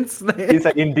parents. He's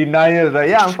like in denial, right?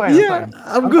 Yeah, I'm fine. Yeah,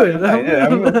 I'm good. I'm fine. Yeah,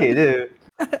 I'm okay. Yeah.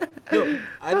 Yo,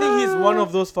 I think he's one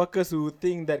of those fuckers who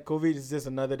think that COVID is just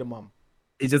another demam.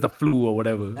 It's just a flu or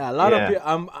whatever. A lot of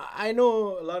people, I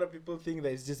know a lot of people think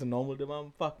that it's just a normal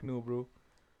demam. Fuck no, bro.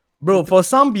 Bro, for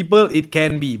some people it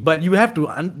can be, but you have to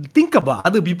think about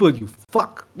other people. You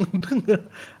fuck.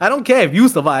 I don't care if you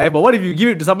survive, but what if you give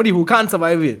it to somebody who can't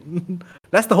survive it?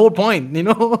 That's the whole point, you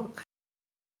know.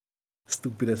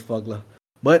 Stupid as fuck lah.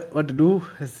 But what to do?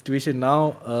 The situation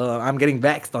now. I'm getting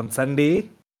vaxxed on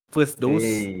Sunday. First dose.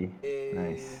 Hey,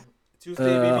 nice.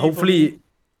 Tuesday, maybe. Hopefully.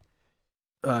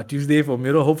 Tuesday for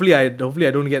Miro. Hopefully I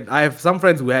don't get. I have some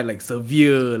friends who had like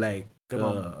severe like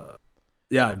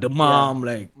demam,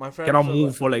 like my friend cannot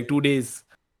move for like 2 days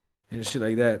and shit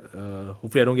like that.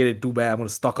 Hopefully I don't get it too bad. I'm gonna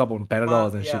stock up on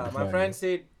Panadols and shit. Yeah, my friend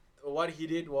said what he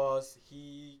did was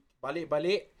he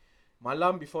balik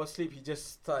malam before sleep he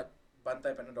just start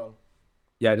bantai Panadol.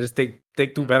 Yeah, just take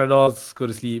 2 Panadols, go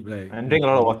to sleep, like, and drink a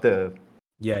lot of water.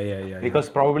 Yeah. Because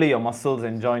probably your muscles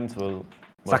and joints will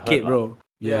suck it, bro.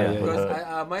 Yeah.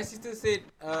 Because my sister said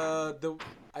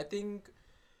I think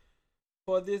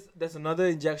for this there's another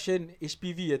injection,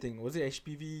 HPV I think. Was it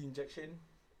HPV injection?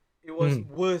 It was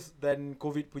worse than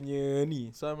COVID punya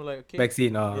ni. So I'm like, okay.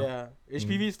 Vaccine. Yeah.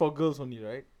 HPV is for girls only,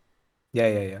 right?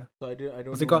 Yeah. So I don't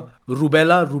What's know. it called?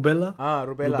 Rubella?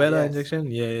 Rubella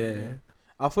injection? Yeah.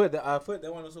 I've heard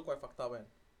that one also quite fucked up, man.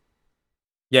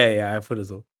 Yeah, I've heard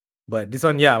also. But this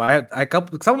one, yeah, I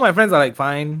some of my friends are like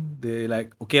fine. They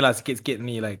like okay lah, skit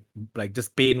me like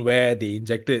just pain where they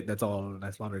injected. That's all.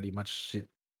 That's not really much shit.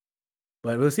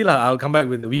 But we'll see lah. I'll come back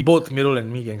with we both Mirul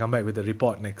and me can come back with a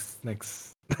report next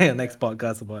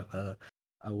podcast about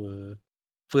our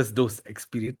first dose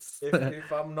experience.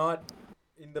 If I'm not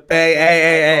in the Hey.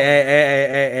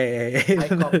 I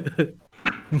come.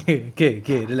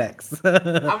 Okay, relax.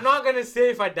 I'm not gonna say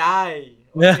if I die.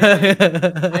 Okay?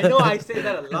 I know I say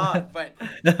that a lot, but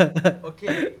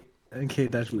okay. Okay,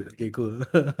 that's good. Okay, cool.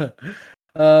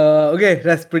 Okay,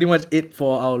 that's pretty much it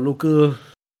for our local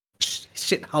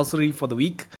shit housery for the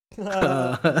week.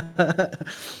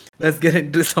 Let's get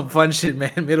into some fun shit, man.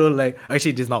 Mirul, like,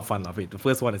 actually, this is not fun. Wait, the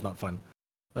first one is not fun.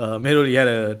 Mirul, you had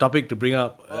a topic to bring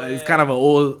up. It's kind of an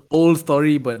old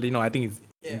story, but I think it's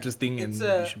interesting and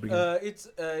you should bring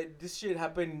it. This shit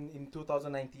happened in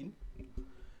 2019,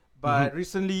 but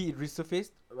recently it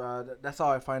resurfaced. That's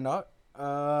how I find out.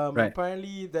 Right.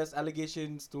 Apparently, there's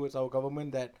allegations towards our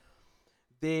government that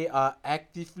they are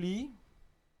actively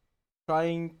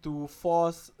trying to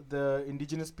force the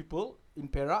indigenous people in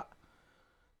Perak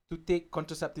to take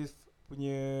contraceptive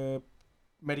punya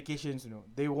medications.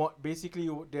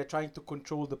 They're trying to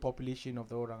control the population of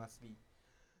the orang asli.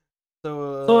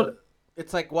 So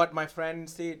it's like what my friend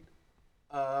said.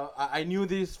 I knew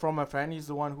this from my friend. He's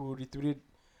the one who retweeted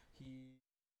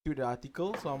the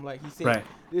article. So I'm like, he said,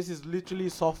 This is literally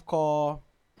softcore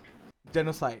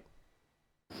genocide.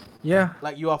 Yeah.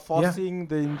 Like you are forcing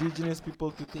the indigenous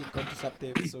people to take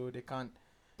contraceptives so they can't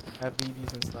have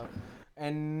babies and stuff.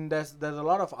 And there's a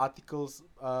lot of articles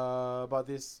about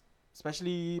this,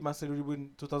 especially masa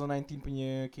 2019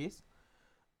 punya case.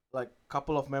 Like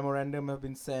couple of memorandum have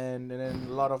been sent, and then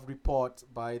a lot of reports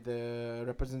by the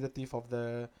representative of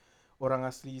the orang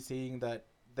asli saying that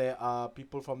there are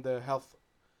people from the health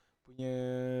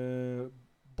punya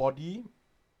body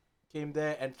came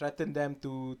there and threatened them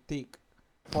to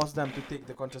force them to take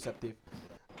the contraceptive.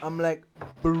 I'm like,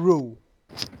 bro.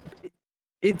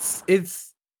 It's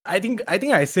I think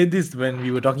I said this when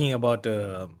we were talking about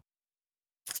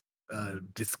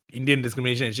Indian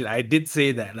discrimination and shit. I did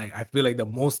say that like I feel like the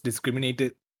most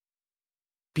discriminated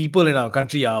people in our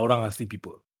country are orang asli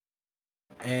people,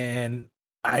 and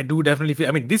I do definitely feel.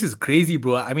 I mean, this is crazy,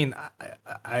 bro. I mean,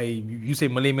 you say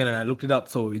Malay man, and I looked it up,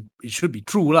 so it should be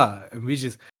true lah. Which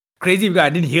is crazy because I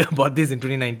didn't hear about this in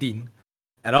 2019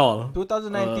 at all.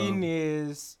 2019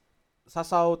 is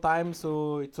Sasau time,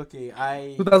 so it's okay.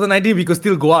 2019 we could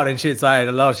still go out and shit, so I had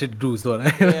a lot of shit to do. So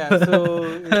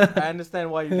I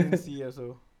understand why you didn't see it.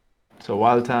 So it's a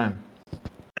wild time.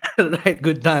 Right,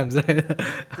 good times. Today,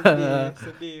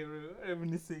 bro,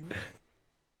 reminiscing.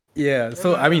 Yeah,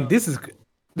 so I mean, this is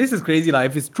crazy.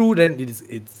 Like, if it's true, then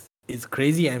it's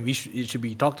crazy, and it should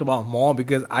be talked about more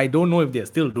because I don't know if they're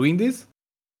still doing this.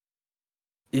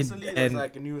 Recently, there's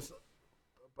like a news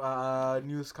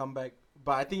comeback,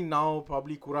 but I think now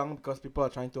probably kurang because people are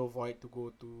trying to avoid to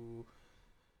go to,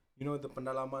 the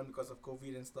pendalaman because of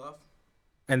COVID and stuff.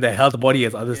 And the health body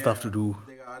has other stuff to do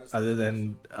other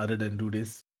than do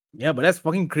this. Yeah, but that's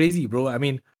fucking crazy, bro. I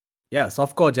mean, Yeah,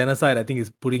 softcore genocide, I think, is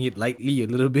putting it lightly a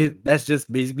little bit. That's just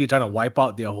basically trying to wipe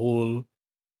out their whole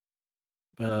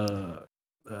uh,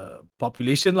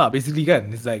 population lah. Basically,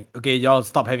 kan? It's like, okay, y'all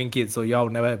stop having kids, so y'all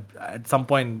never. At some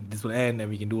point, this will end, and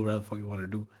we can do whatever the fuck we want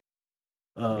to do.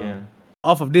 Yeah.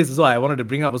 Off of this, so I wanted to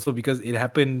bring up also because it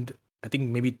happened. I think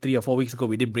maybe 3 or 4 weeks ago.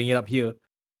 We did bring it up here,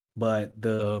 but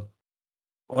the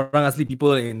orang asli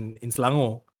people in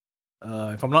Selangor,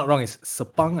 if I'm not wrong, it's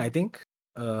Sepang, I think.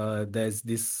 There's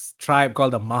this tribe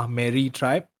called the Mahmeri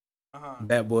tribe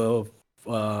that were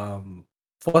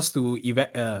forced to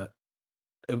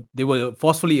they were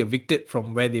forcefully evicted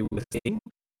from where they were staying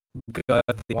because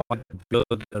they wanted to build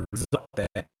a resort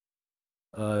there.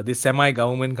 This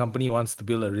semi-government company wants to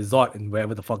build a resort in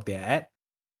wherever the fuck they're at.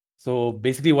 So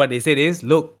basically, what they said is,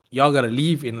 look, y'all gotta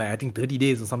leave in like I think 30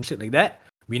 days or some shit like that.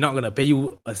 We're not gonna pay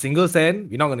you a single cent.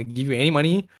 We're not gonna give you any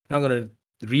money. We're not gonna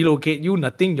relocate you.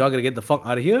 Nothing. Y'all gotta get the fuck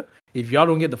out of here. If y'all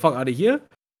don't get the fuck out of here,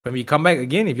 when we come back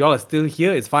again, if y'all are still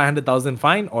here, it's 500,000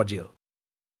 fine or jail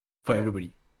for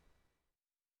everybody.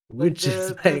 Which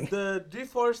is like the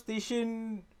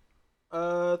deforestation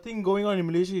thing going on in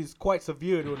Malaysia is quite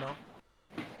severe though now.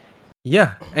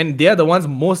 yeah, and they're the ones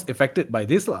most affected by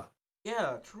this lah.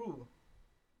 Yeah, true.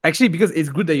 Actually, because it's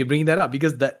good that you're bringing that up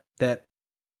because that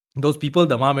those people,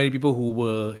 the Mahamari people who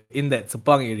were in that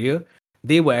Sepang area,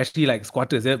 they were actually like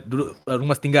squatters. They're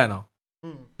rumah tinggal now.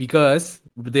 Because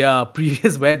their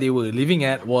previous where they were living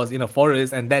at was in a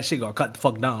forest and that shit got cut the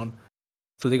fuck down.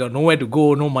 So they got nowhere to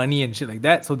go, no money and shit like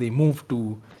that. So they moved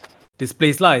to this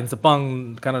place lah in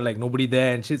Sepang, kind of like nobody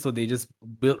there and shit. So they just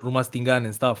built rumah tinggal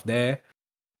and stuff there,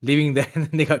 living there, and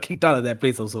they got kicked out of that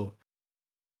place also.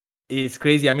 It's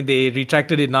crazy. I mean, they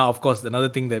retracted it now. Of course, another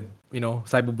thing that,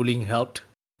 cyberbullying helped.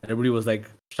 Everybody was like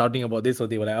shouting about this, so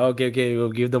they were like, okay,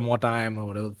 we'll give them more time or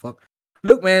whatever the fuck.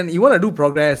 Look, man, you want to do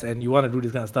progress and you want to do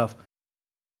this kind of stuff.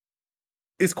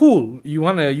 It's cool. You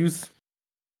want to use.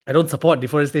 I don't support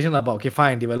deforestation, but okay,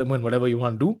 fine, development, whatever you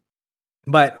want to do.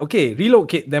 But okay,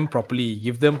 relocate them properly,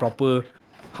 give them proper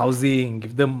housing,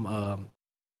 give them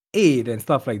aid and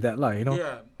stuff like that, lah.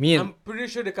 Yeah, I'm pretty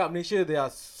sure the Malaysia there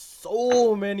are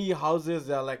so many houses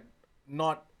that are like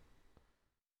not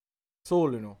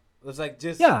sold. It's like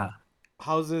just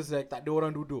houses like tak ada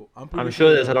orang duduk. I'm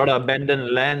sure there's a lot of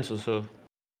abandoned lands also.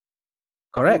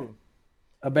 Correct.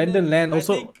 Abandoned land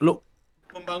also. Look,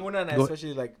 pembangunan,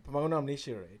 especially like pembangunan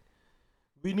Malaysia, right?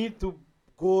 We need to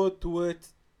go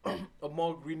towards a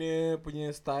more greener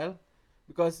punya style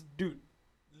because, dude,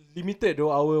 limited though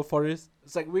our forest.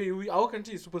 It's like we our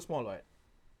country is super small, right?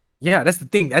 Yeah, that's the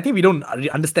thing. I think we don't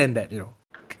understand that,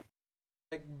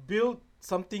 Like build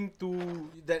something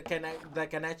that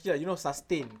can actually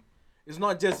sustain. It's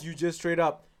not just you just straight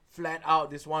up flat out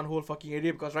this one whole fucking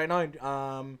area because right now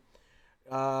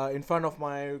in front of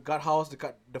my guard house,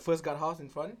 the first guard house in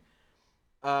front,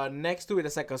 next to it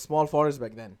is like a small forest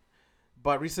back then.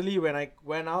 But recently when I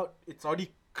went out, it's already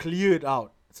cleared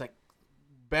out. It's like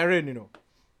barren,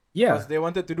 Yeah. Because they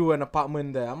wanted to do an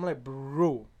apartment there. I'm like,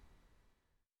 bro.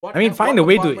 Find a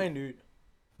way to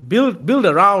build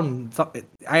around.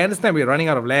 I understand we're running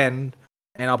out of land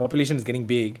and our population is getting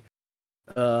big.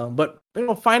 But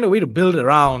find a way to build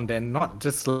around and not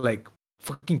just like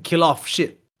fucking kill off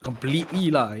shit completely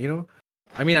lah.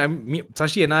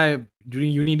 Sashi and I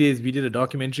during uni days we did a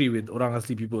documentary with orang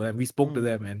asli people and we spoke to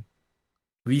them and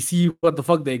we see what the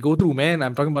fuck they go through, man.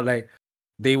 I'm talking about like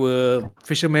they were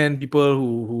fishermen, people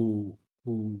who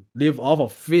live off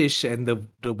of fish, and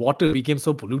the water became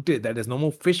so polluted that there's no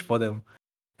more fish for them.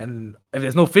 And if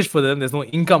there's no fish for them, there's no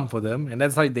income for them, and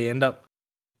that's how they end up,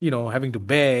 having to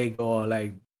beg or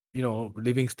like,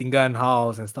 living stinggan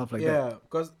house and stuff like that. Yeah,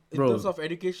 because in terms of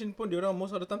education pun diorang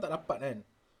most of the time tak dapat kan.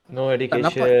 No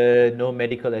education, no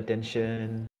medical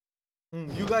attention.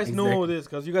 You guys know this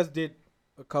because you guys did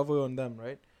a cover on them,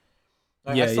 right?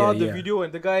 Like, I saw the video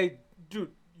and the guy,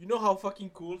 dude, you know how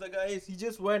fucking cool that guy is? He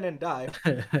just went and dived.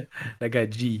 That guy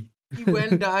G. He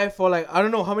went dive for like, I don't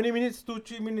know how many minutes,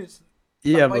 2-3 minutes.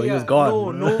 Yeah, bro, he was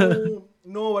gone.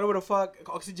 No, whatever the fuck,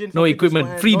 oxygen. No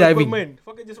equipment, free diving.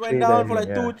 Fucking just went down for like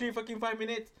 2-3 fucking 5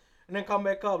 minutes and then come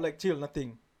back up like chill,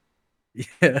 nothing.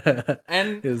 Yeah.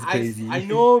 And it was crazy. I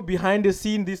know behind the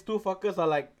scene, these two fuckers are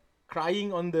like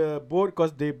crying on the boat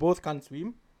because they both can't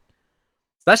swim.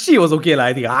 Sashi was okay,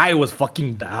 I think I was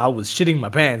shitting my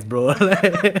pants, bro.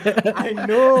 I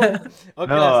know.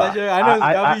 Okay, Sashi,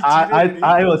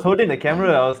 I was holding the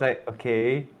camera. I was like,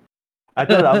 okay. I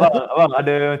thought abang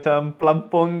ada macam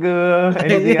pelampung ke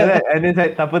anything like that. And then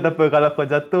saya tak apa kalau kau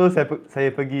jatuh saya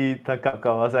pergi tangkap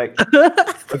kau. I was like,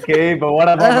 okay, but what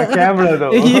about my camera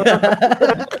though?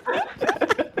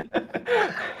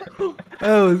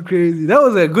 That was crazy. That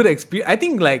was a good experience. I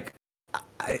think like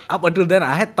up until then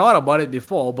I had thought about it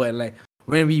before, but like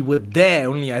when we were there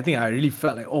only, I think I really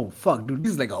felt like, oh fuck, dude,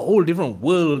 this is like a whole different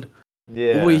world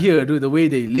over Yeah. here, dude. The way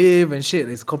they live and shit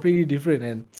is completely different.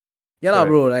 And yeah, lah, Correct.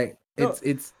 bro, like No.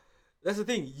 it's That's the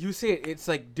thing. You say it's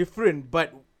like different,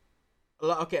 but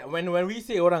okay, when we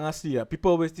say orang asli,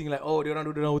 people always think like, oh, they orang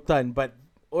duduk dalam hutan, but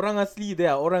orang asli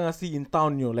there, orang asli in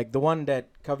town, like the one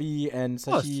that Kavi and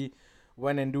Sashi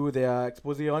went and do their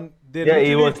expose on. Yeah,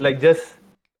 it was like just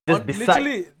beside.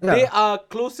 Literally, they are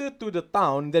closer to the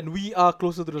town than we are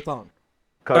closer to the town.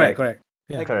 Correct.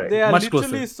 Yeah, Like correct. they are Much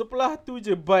literally closer. sebelah tu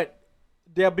je, but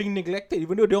they are being neglected,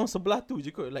 even though they on sebelah tu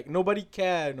je kot. Like nobody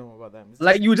care about them. It's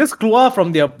Like you just keluar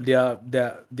from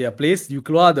their place, you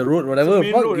keluar the road, whatever.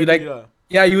 main Fuck, road you already like lah.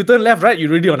 yeah, you turn left, right,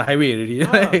 you're already on the highway already.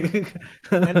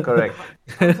 And Correct.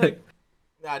 I was like,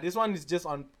 yeah, this one is just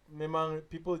on. Memang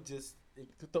people just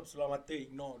tutup sebelah mata,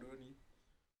 ignore, don't need.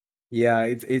 Yeah,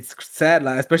 it's sad,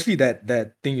 like, especially that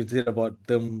thing you said about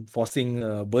them forcing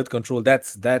birth control.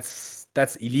 That's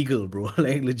illegal, bro.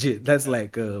 Like legit, that's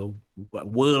like a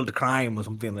world crime or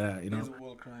something like that. You It is know. a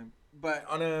war crime. But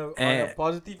on a Eh.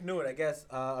 positive note, I guess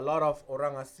a lot of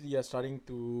orang asli are starting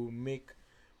to make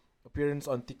appearance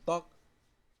on TikTok.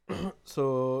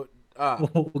 So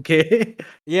Okay.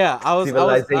 yeah, I was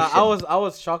Civilization. I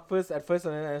was shocked at first,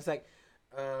 and then I was like,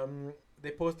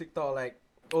 they post TikTok like,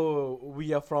 oh,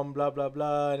 we are from blah blah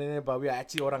blah, and then but we are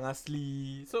actually orang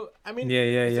asli. So I mean,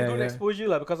 it's a good exposure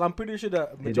lah, because I'm pretty sure the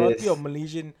majority of is.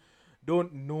 Malaysian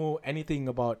don't know anything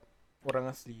about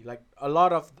orang asli. Like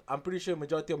I'm pretty sure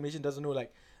majority of Malaysian doesn't know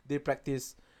like they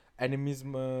practice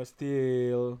animism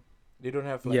still. They don't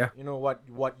have like Yeah.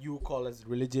 what you call as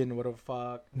religion, whatever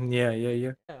fuck. Yeah.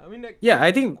 Yeah, I mean like Yeah, I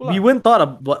think cool we lah. weren't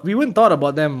thought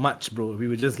about them much, bro. We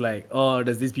were just like, oh,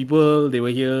 there's these people. They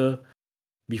were here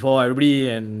before everybody,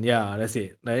 and yeah, that's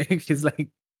it. Like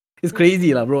it's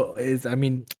crazy, lah, bro. I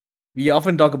mean, we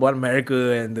often talk about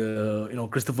America and the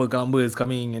Christopher Columbus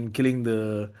coming and killing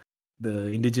the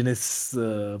indigenous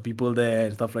people there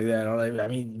and stuff like that. I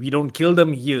mean, we don't kill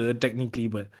them here technically,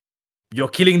 but you're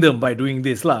killing them by doing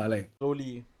this, lah. Like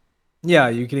Slowly. yeah,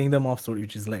 you're killing them off, so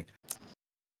which is like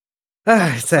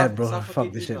it's sad, bro.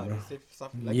 Fuck this shit, bro.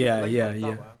 Yeah.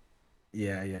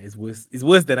 Yeah, it's worse. It's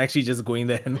worse than actually just going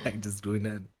there and like just doing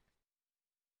that.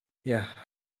 Yeah.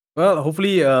 Well,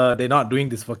 hopefully, they're not doing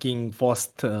this fucking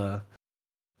forced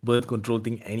birth control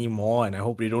thing anymore, and I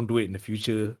hope they don't do it in the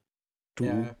future too.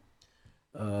 Yeah.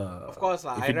 Of course, if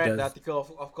I it read does. the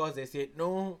article. Of course, they said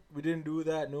no, we didn't do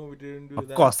that. No, we didn't do Of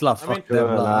that. course, lah. I mean, Fuck them,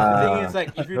 Sure lah. lah. the thing is like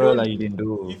if you Sure don't, lah, you didn't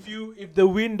do. if the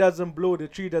wind doesn't blow, the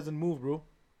tree doesn't move, bro.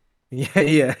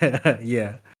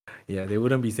 Yeah. They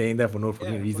wouldn't be saying that for no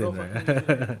fucking Yeah, for reason, no right? fucking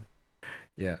reason.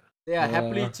 Yeah. They are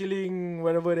happily chilling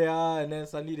wherever they are, and then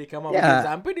suddenly they come up with Yeah. this.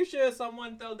 I'm pretty sure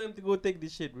someone tell them to go take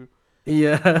this shit, bro.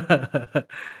 Yeah.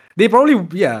 They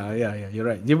probably yeah, you're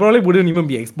right. They probably wouldn't even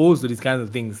be exposed to these kinds of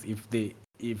things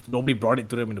if nobody brought it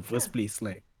to them in the first place,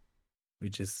 like,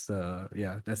 which is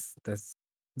that's it's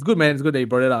good, man. It's good that you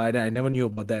brought it out. I never knew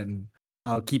about that, and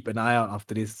I'll keep an eye out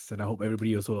after this, and I hope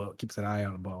everybody also keeps an eye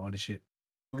out about all this shit.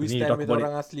 We need to stand talk with about it.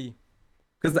 orang asli.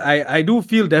 Because I do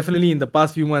feel definitely in the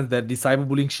past few months that this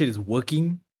cyberbullying shit is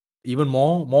working even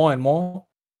more and more.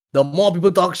 The more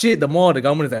people talk shit, the more the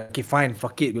government is like, okay, fine,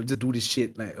 fuck it, we'll just do this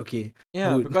shit. Like, okay,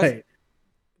 Yeah, good. because Like,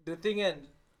 the thing, and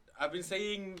I've been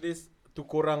saying this to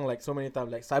korang like so many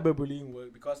times, like cyberbullying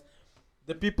work because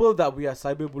the people that we are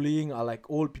cyberbullying are like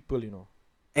old people,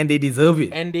 and they deserve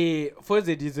it. and they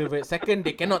deserve it. Second,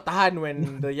 they cannot tahan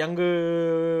when the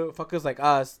younger fuckers like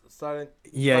us start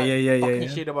talking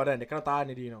shit about them. They cannot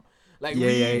tahan it, Like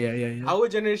Yeah. our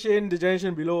generation, the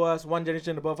generation below us, one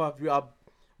generation above us, we are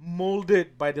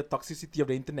molded by the toxicity of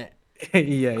the internet.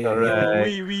 Yeah.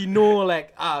 Correct. We know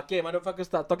like okay, motherfuckers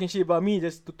start talking shit about me,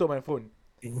 just tutup my phone.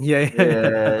 Yeah.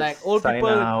 Yes, Like old sign people,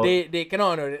 out. they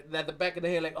cannot know at the back of the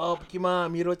head like, oh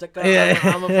Pokemon, Miro cakap, Yeah.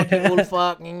 I'm a fucking old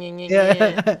fuck.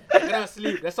 Yeah. They cannot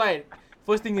sleep. That's why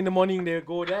first thing in the morning they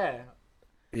go there.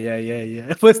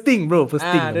 Yeah. First thing, bro. First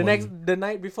thing. in The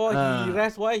night before he Ah.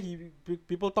 rests, why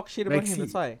people talk shit about him.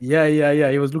 That's why. Yeah.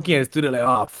 He was looking at his student like,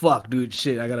 oh fuck, dude,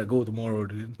 shit, I gotta go tomorrow,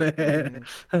 dude.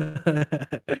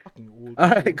 Fucking old. All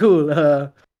right, cool.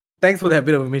 Thanks for that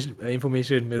bit of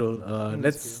information, Middle.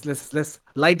 It's Let's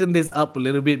lighten this up a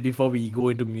little bit before we go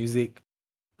into music.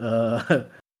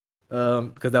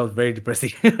 Because that was very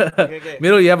depressing. Okay.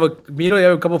 Middle, you have a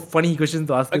couple of funny questions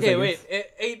to ask us. Okay, I wait.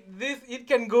 guess. It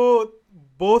can go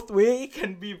both way. It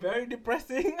can be very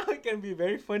depressing. Or it can be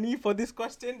very funny for this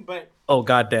question, but Oh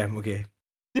goddamn. Okay.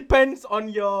 depends on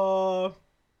your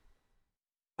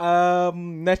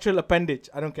natural appendage.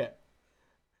 I don't care.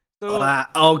 So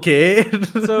okay.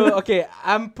 so okay,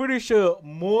 I'm pretty sure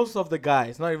most of the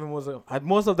guys, not even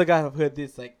most of the guys have heard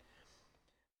this. Like,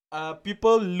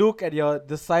 people look at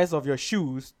the size of your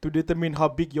shoes to determine how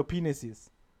big your penis is.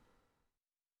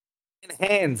 In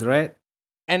hands, right?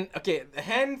 And okay, the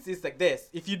hands is like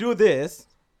this. If you do this,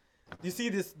 you see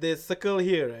this circle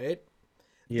here, right?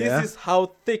 Yeah. This is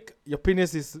how thick your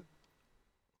penis is.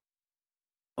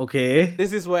 Okay.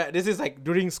 This is like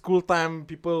during school time,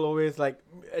 people always like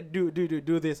do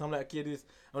this. I'm like, okay, this.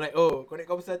 I'm like, oh, kau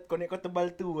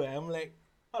tebal tu. I'm like,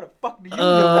 how the fuck do you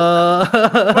know?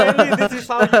 Apparently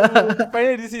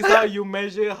this is how you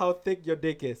measure how thick your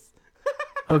dick is.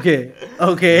 Okay.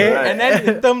 Right. And then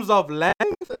in terms of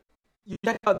length, you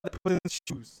check out the person's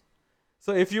shoes.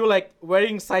 So if you like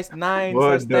wearing size 9,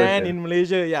 size 10 in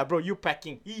Malaysia, yeah, bro, you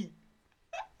packing heat.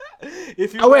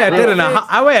 If you I wear a 10 and a half.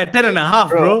 I wear a 10 and a half,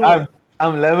 bro.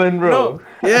 I'm 11, bro. No.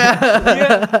 Yeah.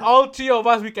 Here, all three of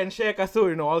us, we can share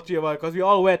kasut, all three of us, because we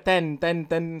all wear 10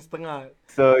 setengah.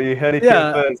 So you heard it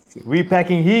here first. We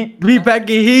packing heat. We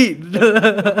packing heat.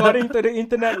 According to the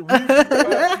internet, we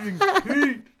packing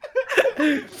heat.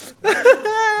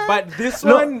 But this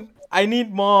one, I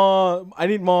need more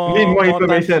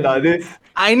information on this.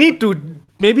 I need to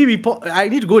I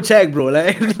need to go check, bro.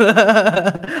 Like,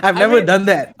 I've never done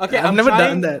that. Okay, I've never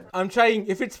done that. I'm trying.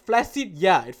 If it's flaccid,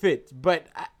 yeah, it fits. But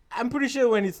I'm pretty sure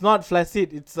when it's not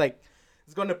flaccid, it's like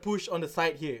it's gonna push on the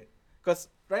side here. Cause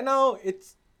right now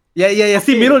it's. Yeah. Okay.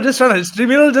 See, Miro just trying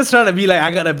to be like, I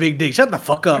got a big dick. Shut the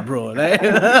fuck up, bro. Like,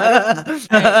 I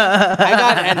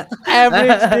got an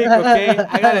average dick, okay?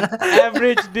 I got an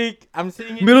average dick. I'm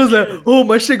saying it. Miro's like, oh,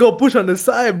 my shit got pushed on the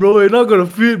side, bro. You're not gonna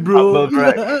fit, bro.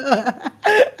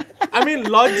 I mean,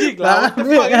 logic, lah. What the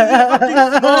fuck is it fucking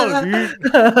small,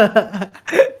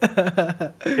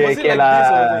 dude? Okay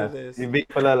lah. You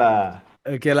big fella lah.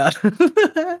 Okay lah.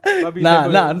 Nah.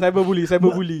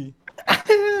 Cyberbully.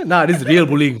 Nah, this is real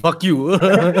bullying. Fuck you.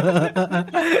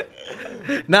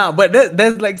 Nah, but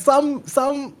there's like some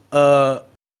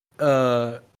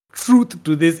truth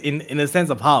to this in a sense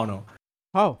of how, no?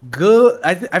 How?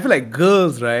 I feel like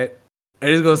girls, right? It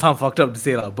is gonna sound fucked up to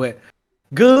say that, but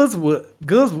girls would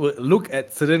look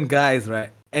at certain guys,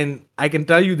 right? And I can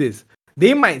tell you this.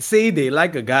 They might say they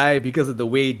like a guy because of the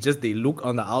way just they look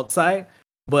on the outside,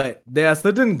 but there are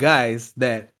certain guys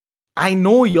that I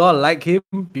know y'all like him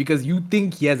because you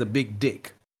think he has a big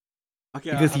dick.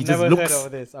 Okay, because he I've just never looks. heard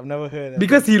of this. I've never heard of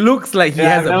because this. he looks like he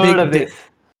has a big dick. This.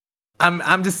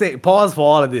 I'm just saying, pause for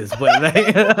all of this, but like,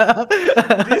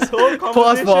 this whole conversation.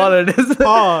 Pause for all of this.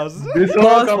 Pause. This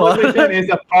whole conversation is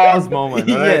a pause moment.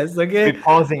 Right? Yes, okay. We're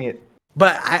pausing it.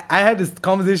 But I had this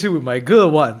conversation with my girl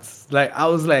once. Like, I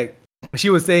was like, she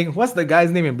was saying, what's the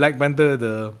guy's name in Black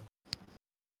Panther?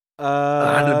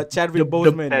 Chadwick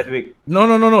Boseman. Chadwick.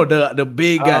 No, the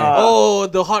big guy. Oh,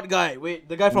 the hot guy. Wait,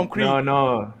 the guy from Creed.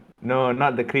 No,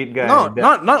 not the Creed guy.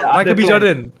 Not Michael B.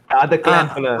 Jordan. The other clan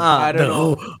fella. I don't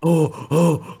know.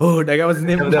 Oh, that guy was his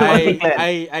name.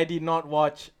 I did not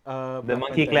watch the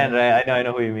Monkey Clan, right? I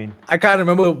know who you mean. I can't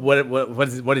remember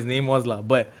what his name was, lah.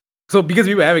 But so because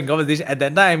we were having conversation at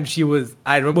that time,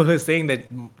 I remember her saying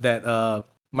that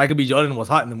Michael B. Jordan was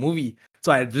hot in the movie.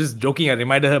 So I just joking, I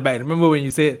reminded her back. Remember when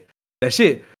you said that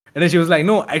shit? And then she was like,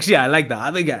 no, actually I like the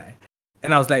other guy.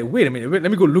 And I was like, wait a minute,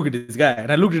 let me go look at this guy.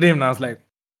 And I looked at him and I was like,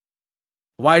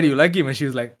 why do you like him? And she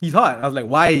was like, he's hot. I was like,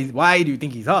 why do you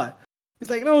think he's hot? He's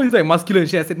like, no, he's like muscular and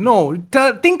shit. I said, no,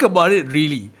 think about it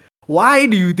really. Why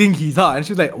do you think he's hot? And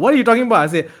she's like, what are you talking about? I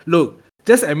said, look,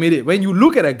 just admit it. When you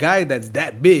look at a guy that's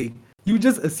that big, you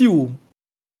just assume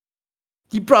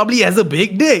he probably has a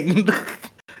big dick.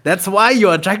 That's why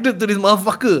you're attracted to this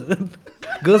motherfucker.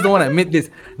 Girls don't want to admit this.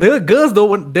 The girls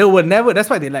they were never. That's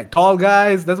why they like tall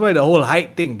guys. That's why the whole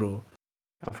height thing, bro.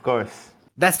 Of course.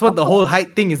 That's what the whole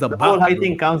height thing is about. The whole height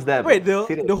thing counts there. Wait,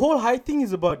 the whole height thing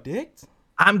is about dicks?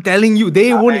 I'm telling you,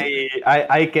 they won't.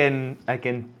 I can.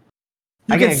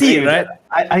 You can see it, right?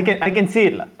 I can see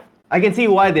it. I can see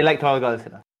why they like tall girls.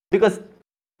 Because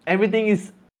everything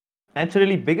is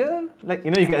naturally bigger. Like,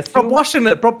 you can assume.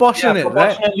 Proportionate, right?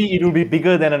 Proportionally, it will be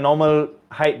bigger than a normal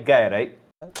height guy, right?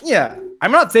 Yeah.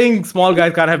 I'm not saying small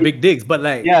guys can't have big dicks, but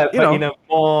like, in a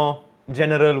more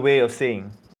general way of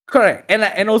saying. Correct.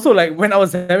 And also, like, when I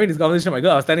was having this conversation with my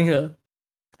girl, I was telling her,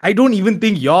 I don't even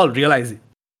think y'all realize it.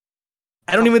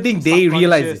 I don't even think they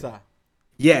realize it.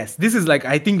 Yes, this is like,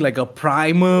 I think, like a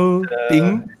primal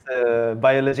thing. It's a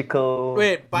biological.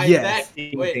 Wait, by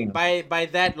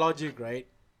that logic, right?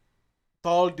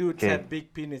 Tall dudes have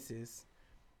big penises.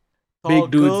 Tall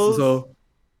big dudes also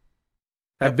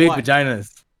have big vaginas.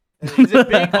 Is it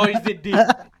big or is it deep?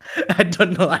 I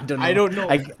don't know.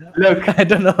 Look, I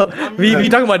don't know. We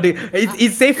talk about dick.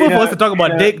 It's safer for us to talk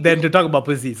about dick than to talk about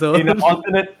pussy. So in an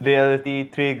alternate reality,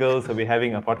 3 girls will be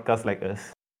having a podcast like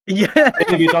us. yeah,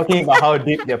 They'll be talking about how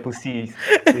deep their pussy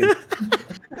is.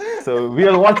 So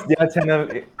we'll watch their channel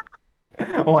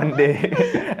one day.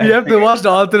 you have to watch the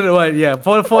alternate one. Yeah,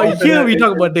 for here we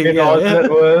talk about dick. In the alternate Yeah,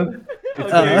 world,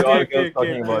 it's gonna be all girls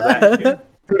talking about that.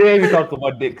 Today we talk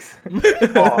about dicks.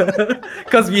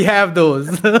 because we have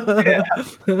those.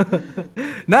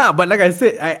 Nah, but like I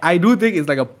said, I do think it's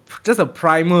like just a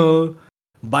primal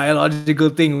biological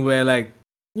thing where like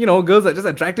girls are just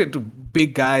attracted to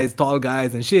big guys, tall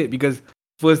guys, and shit because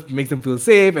first makes them feel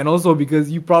safe, and also because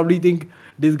you probably think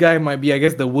this guy might be, I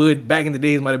guess the word back in the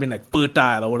days might have been like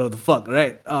fertile or whatever the fuck,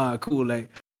 right? Cool. Like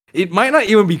it might not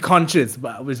even be conscious,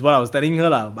 but is what I was telling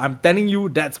her. I'm telling you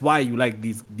that's why you like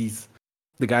these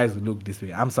the guys who look this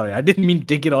way. I'm sorry, I didn't mean to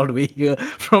take it all the way here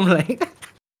from like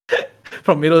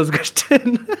from Miro's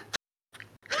question.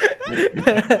 What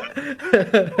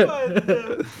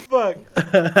the fuck?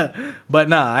 But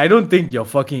nah, I don't think your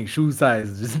fucking shoe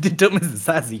size just determines the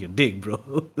size of your dick,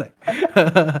 bro. Like,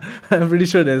 I'm pretty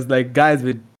sure there's like guys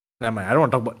with. Never mind, I don't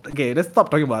want to talk about. Okay, let's stop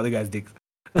talking about other guys' dicks.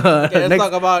 Okay, let's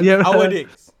talk about our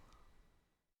dicks.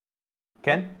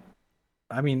 Ken?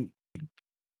 I mean,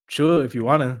 sure, if you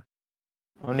wanna.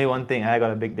 Only one thing, I got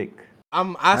a big dick.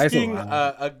 I'm asking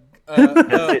That's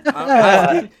it. I'm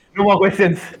asking No more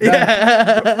questions.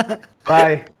 Yeah.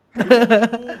 Bye.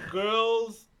 do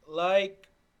girls like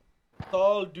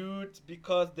tall dudes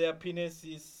because their penis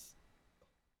is.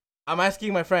 I'm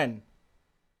asking my friend.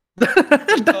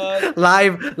 Because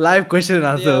live question and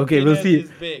answer. their Okay, we'll penis see.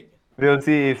 is big. We'll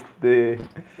see if you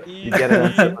Is get an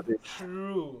answer it for this.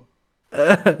 true?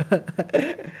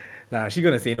 Nah, she's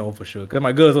gonna say no for sure. Cause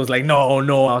my girls was like, no.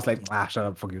 I was like, shut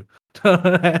up, fuck you.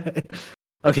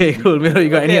 Okay, cool. Miro, you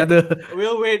got any other?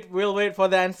 We'll wait for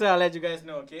the answer. I'll let you guys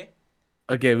know, okay?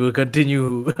 Okay, we'll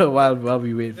continue while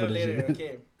we wait for the Later, shit.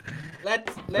 okay.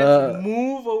 Let's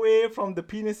move away from the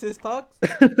penises talks.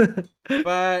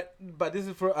 but this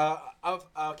is for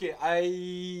okay.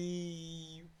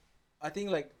 I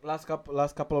think like last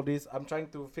couple of days I'm trying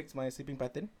to fix my sleeping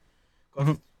pattern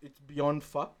because it's beyond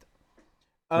fucked.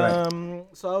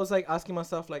 So I was like asking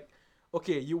myself like,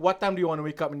 okay, what time do you want to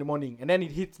wake up in the morning? And then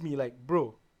it hits me like,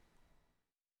 bro,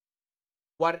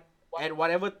 at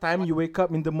whatever time you wake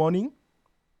up in the morning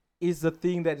is the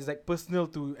thing that is like personal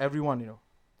to everyone.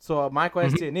 So my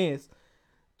question is,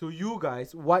 to you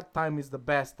guys, what time is the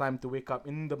best time to wake up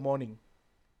in the morning?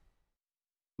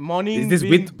 Morning. Is this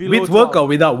being with below work 12. or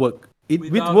without work?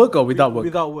 With work or without work?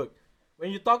 Without work.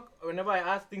 Whenever I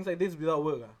ask things like this, without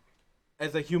work.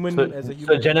 As a human.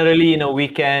 So generally in a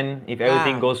weekend, if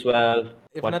everything goes well,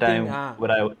 if what nothing, time would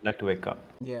I like to wake up?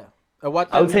 Yeah. What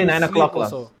I time would say do you 9 sleep o'clock.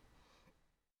 also?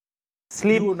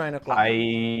 Sleep, You 9 o'clock.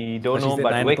 I don't But she know, said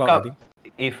but 9 wake o'clock, I up. think.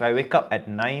 If I wake up at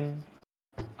 9,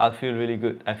 I'll feel really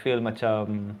good. I feel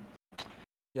You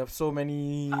have so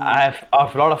many. I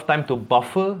have a lot of time to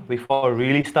buffer before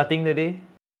really starting the day.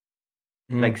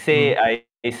 Like say I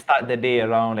start the day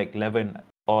around like 11,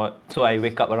 or so I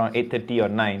wake up around 8:30 or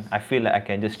 9. I feel like I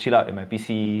can just chill out in my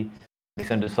PC,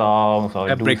 listen to songs or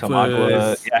Have do some artwork.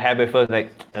 breakfast. Yeah, have breakfast.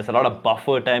 Like there's a lot of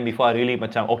buffer time before I really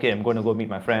okay, I'm gonna go meet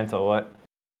my friends or what.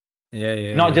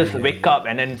 Yeah. Not just wake up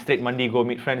and then straight Monday go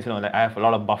meet friends. Like I have a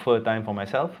lot of buffer time for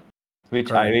myself, which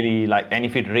I really like. And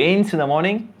if it rains in the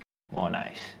morning,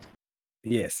 nice.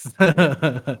 Yes.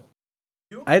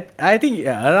 I think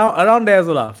around there as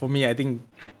well. For me, I think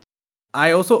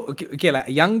I also okay like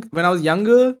when I was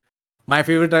younger, my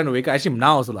favorite time to wake up, actually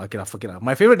now also okay fuck it up.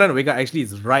 My favorite time to wake up actually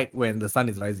is right when the sun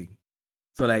is rising.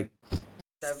 So like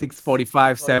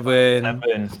 6:45,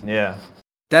 7. Yeah.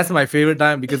 That's my favorite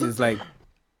time because it's like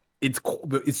it's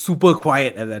super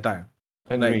quiet at that time.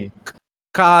 Agree. Like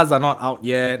cars are not out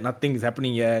yet, nothing is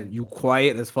happening yet. You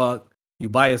quiet as fuck. You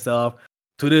by yourself.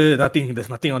 Twitter, there's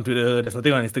nothing on Twitter, there's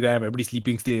nothing on Instagram, everybody's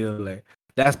sleeping still. Like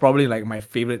that's probably like my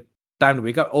favorite time to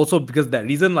wake up. Also because that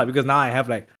reason, like because now I have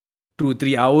like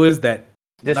 2-3 hours that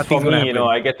just for nothing's gonna me, happen.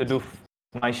 I get to do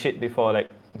my shit before like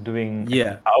doing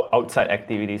outside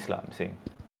activities lah, I'm saying.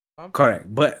 Correct.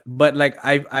 But like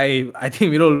I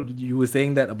think you were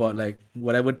saying that about like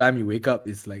whatever time you wake up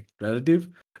is like relative.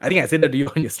 I think I said that to you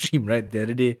on your stream, right? The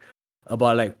other day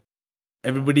about like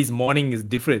everybody's morning is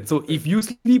different. So if you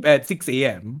sleep at 6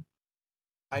 a.m.,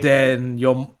 then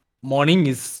your morning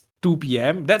is 2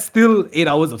 p.m. That's still 8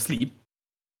 hours of sleep.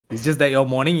 It's just that your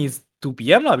morning is 2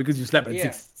 p.m. because you slept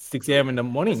at 6 a.m. in the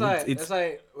morning. That's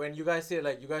like when you guys say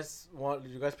like you guys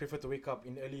prefer to wake up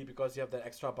in early because you have that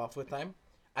extra buffer time.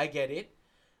 I get it.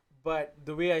 But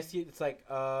the way I see it, it's like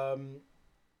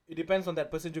it depends on that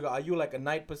person juga. Are you like a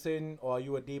night person or are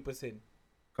you a day person?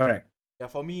 Correct. Yeah,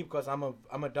 for me, because I'm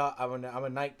a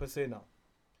night person now.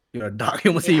 You're a dark.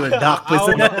 You must say you're a dark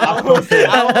person. I almost say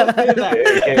that.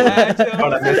 Okay, Actually, I gotta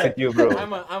almost mess say with that. you, bro.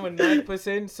 I'm a night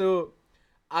person, so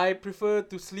I prefer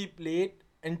to sleep late.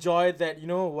 Enjoy that,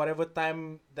 whatever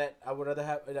time that I would rather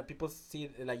have. That people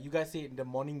say, like you guys say, in the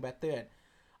morning better. And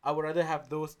I would rather have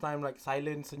those time like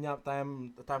silent, senyap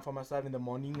time, the time for myself in the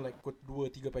morning, like pukul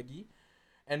 2, 3 pagi.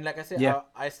 And like I said, Yeah.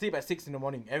 I sleep at 6 in the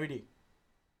morning every day.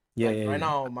 Yeah, Like yeah, right yeah.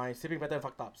 now, my sleeping pattern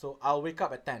fucked up. So I'll wake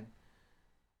up at 10.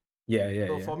 Yeah, yeah,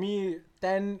 So yeah. for me,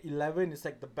 10, 11 is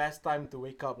like the best time to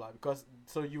wake up, because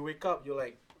so you wake up, you're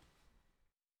like,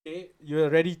 okay, you're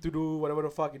ready to do whatever the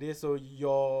fuck it is. So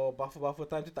your buffer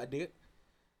time tu tak ada.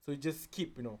 So you just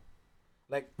keep,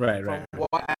 like Right, from right.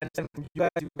 what I understand from you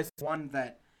guys want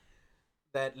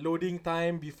that loading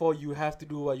time before you have to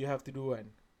do what you have to do. And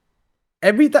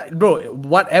Every time, bro,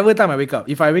 whatever time I wake up,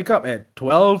 if I wake up at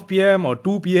 12 p.m. or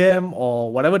 2 p.m.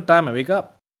 or whatever time I wake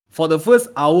up, for the first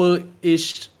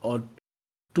hour-ish or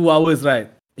 2 hours,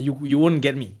 right, you won't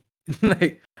get me.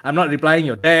 Like, I'm not replying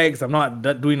your texts. I'm not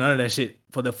doing none of that shit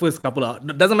for the first couple of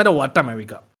hours. Doesn't matter what time I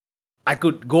wake up. I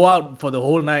could go out for the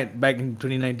whole night back in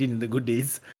 2019 in the good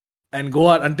days and go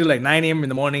out until like 9 a.m. in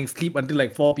the morning, sleep until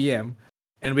like 4 p.m.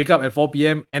 and wake up at 4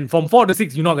 p.m. And from 4 to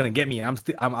 6, you're not going to get me. I'm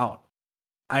out.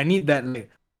 I need that like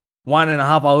 1.5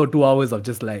 hour, 2 hours of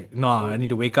just like, no, I need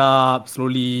to wake up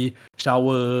slowly,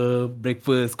 shower,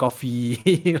 breakfast, coffee.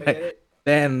 Like,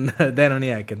 then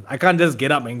only I can't just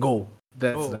get up and go.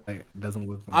 That's like, doesn't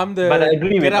work for me. But I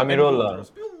agree with get up and Amirul.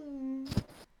 go.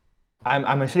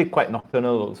 I'm actually quite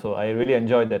nocturnal also. I really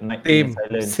enjoy that night Same,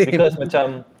 silence same. because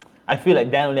I feel like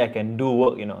then only I can do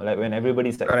work, like when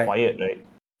everybody's like Correct. quiet, right?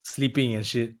 Sleeping and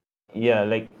shit. Yeah,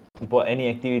 like for any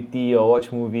activity or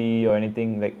watch movie or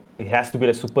anything, like it has to be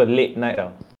like super late night.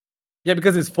 Yeah,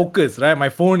 because it's focused, right? My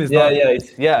phone is not.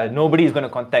 Nobody's gonna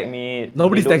contact me.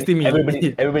 Nobody's texting me.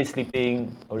 Everybody's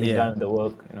sleeping, already done the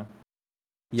work,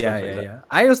 Yeah.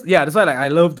 That's why like I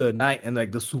love the night and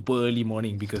like the super early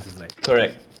morning because it's like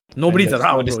correct. nobody's And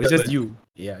around, there's bro. no It's just disturbance.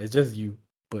 you. Yeah, it's just you.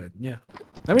 But yeah,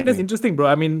 I mean that's interesting, bro.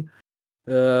 I mean,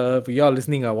 for y'all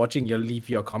listening or watching, you'll leave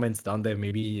your comments down there.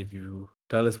 Maybe if you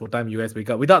tell us what time you guys wake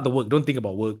up without the work. Don't think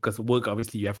about work because work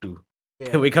obviously you have to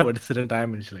wake up at a certain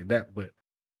time and shit like that. But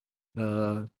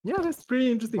yeah, that's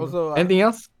pretty interesting. Also, Anything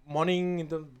else? Morning in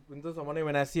terms of morning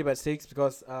when I sleep at 6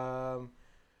 because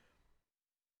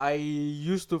I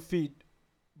used to feed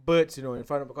birds, in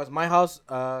front of, because my house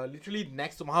literally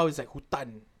next to my house is like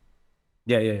hutan.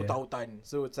 Yeah. Hutan.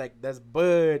 So it's like there's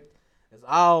bird, there's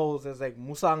owls, there's like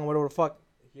musang, whatever the fuck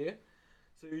here.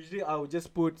 So usually I would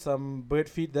just put some bird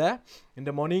feed there in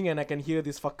the morning and I can hear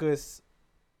these fuckers.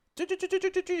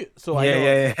 So I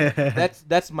know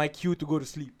that's my cue to go to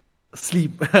sleep.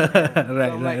 Sleep.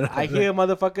 Right. I hear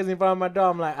motherfuckers in front of my door.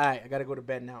 I'm like, alright, I gotta go to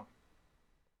bed now.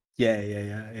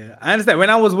 Yeah. I understand. When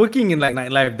I was working in like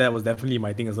nightlife, that was definitely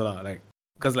my thing as well. Like,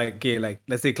 cause like, okay, like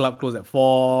let's say club close at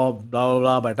 4, blah blah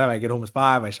blah. By the time I get home it's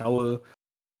 5, I shower.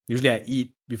 Usually I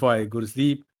eat before I go to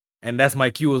sleep, and that's my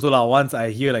cue also. Like, once I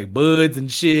hear like birds and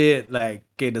shit, like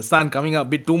okay, the sun coming up a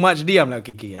bit too much, I'm like,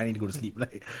 okay, I need to go to sleep.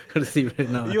 Like, go to sleep right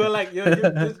now. You're like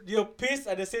you're pissed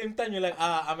at the same time. You're like,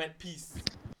 I'm at peace.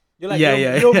 You're like,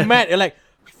 Yeah. you're mad. You're like,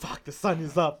 fuck, the sun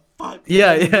is up. Fuck.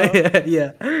 Yeah,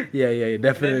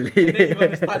 definitely. And then you're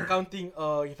gonna start counting.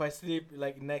 If I sleep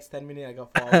like next 10 minutes, I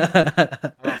got 4 hours.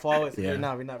 I got 4 hours. Yeah.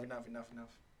 Okay,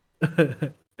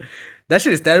 enough. That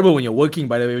shit is terrible when you're working,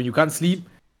 by the way, when you can't sleep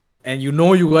and you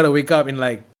know you gotta wake up in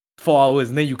like 4 hours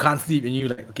and then you can't sleep and you're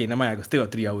like, okay, never mind, I still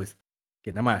got 3 hours.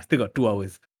 Okay, never mind, I still got 2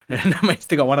 hours. And never mind, I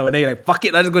still got 1 hour. And then you're like, fuck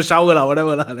it, I just go shower or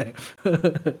whatever. Like,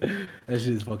 that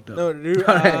shit is fucked up. No,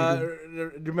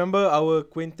 remember our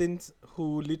acquaintance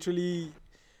who literally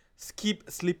skip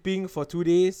sleeping for 2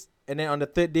 days and then on the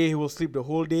third day he will sleep the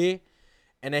whole day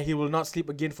and then he will not sleep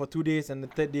again for 2 days and the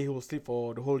third day he will sleep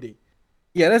for the whole day.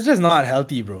 Yeah, that's just not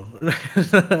healthy, bro.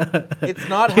 It's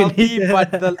not healthy,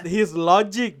 but his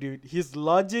logic, dude. His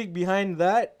logic behind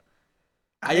that.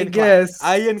 I guess.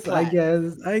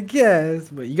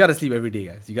 But you gotta sleep every day,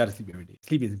 guys. You gotta sleep every day.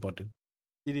 Sleep is important.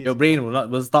 It is. Your brain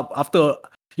will stop after.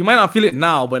 You might not feel it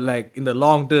now, but like in the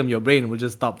long term, your brain will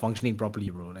just stop functioning properly,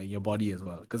 bro. Like your body as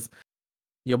well, because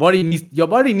your body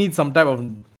needs some type of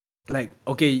like,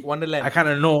 okay, Wonderland. I kind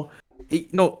of know.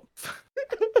 No.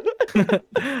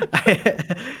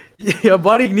 Your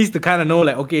body needs to kind of know,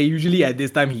 like, okay, usually at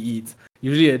this time he eats,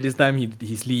 usually at this time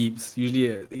he sleeps,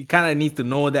 usually he kind of needs to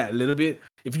know that a little bit.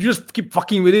 If you just keep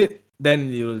fucking with it, then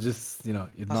you'll just, it's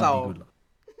not be good.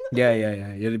 Yeah.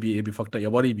 It'll be fucked up.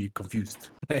 Your body will be confused.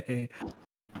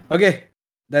 Okay,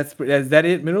 Is that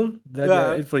it, Mirul? That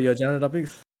Yeah. it for your general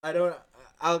topics? I don't.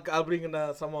 I'll bring in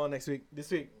some more next week.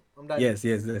 This week I'm done. Yes.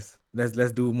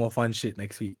 Let's do more fun shit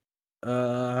next week.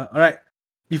 All right.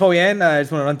 Before we end, I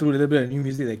just want to run through a little bit of new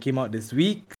music that came out this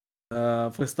week.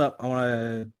 First up, I want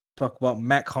to talk about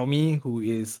Mac Homie, who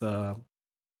is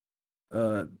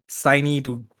signee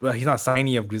to. Well, he's not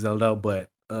signee of Griselda, but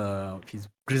he's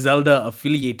Griselda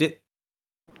affiliated.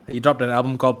 He dropped an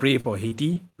album called Pray for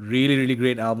Haiti. Really, really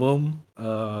great album.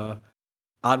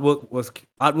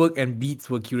 Artwork and beats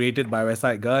were curated by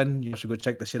Westside Gun. You should go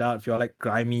check the shit out if you're like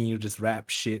grimy, you just rap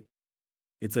shit.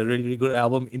 It's a really, really good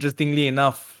album. Interestingly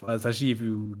enough, especially if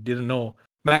you didn't know,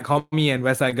 Mac Homie and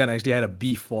Westside Gun actually had a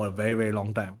beef for a very, very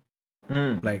long time.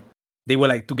 Like they were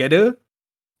like together,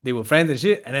 they were friends and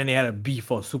shit, and then they had a beef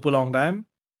for a super long time,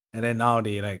 and then now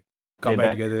they like got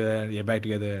back together and they're back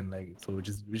together and like so, which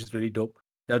is really dope.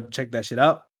 Check that shit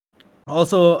out.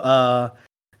 Also,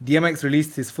 DMX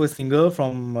released his first single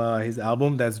from his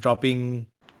album that's dropping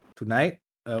tonight.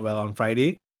 On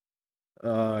Friday.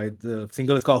 The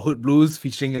single is called Hood Blues,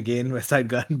 featuring again Westside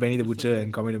Gun, Benny the Butcher,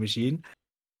 and Comedy Machine.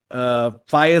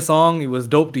 Fire song. It was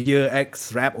dope to hear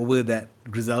X rap over that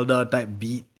Griselda type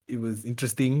beat. It was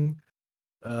interesting.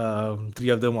 Three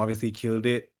of them obviously killed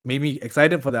it. Made me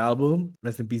excited for the album.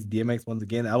 Rest in peace, DMX once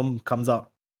again. The album comes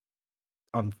out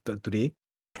on today.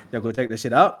 Yeah, go check the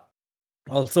shit out.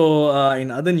 Also,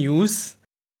 in other news,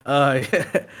 I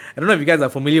don't know if you guys are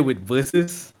familiar with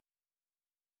Versus.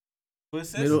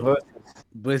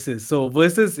 Versus. So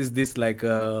Versus is this like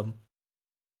a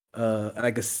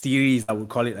series, I would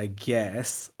call it, I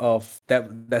guess, of that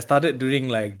started during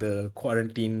like the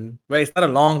quarantine. Well, it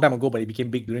started a long time ago, but it became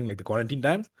big during like the quarantine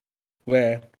times,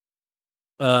 where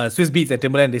Swiss Beats and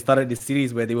Timbaland, they started this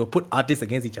series where they will put artists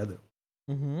against each other.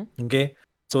 Okay,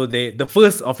 so the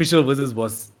first official versus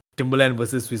was Timbaland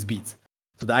versus Swiss Beats.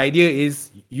 So the idea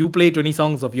is you play 20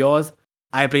 songs of yours,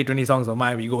 I play 20 songs of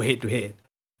mine, we go head to head.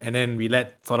 And then we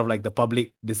let sort of like the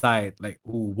public decide like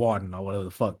who won or whatever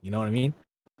the fuck, you know what I mean?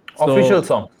 Official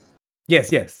song.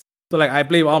 Yes. So like I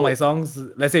play all my songs,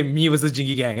 let's say me versus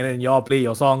Jingy Gang, and then y'all play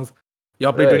your songs.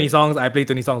 Y'all play 20 songs, I play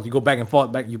 20 songs. We go back and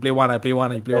forth, you play one, I play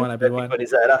one, you play one, I play one.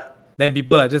 Then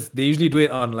people are they usually do it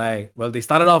on like, well, they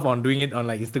started off on doing it on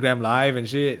like Instagram Live and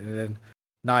shit. And then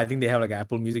now I think they have like an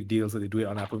Apple Music deal, so they do it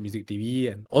on Apple Music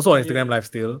TV and also on Instagram Live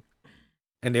still.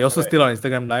 And they also still on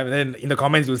Instagram Live. And then in the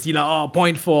comments you'll see like, oh,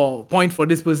 point for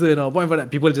this person or point for that.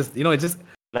 People just, it just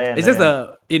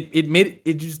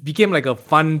it just became like a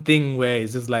fun thing where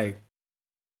it's just like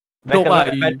like but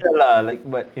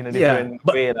in a different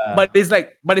way. But it's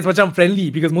much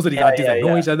friendly because most of the artists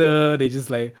know each other. They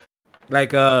just like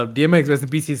DMX, rest in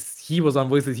peace, he was on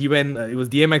Voices. He went, it was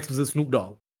DMX versus Snoop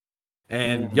Dogg.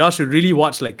 And y'all should really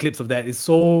watch like clips of that. It's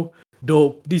so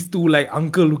dope. These two like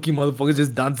uncle looking motherfuckers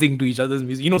just dancing to each other's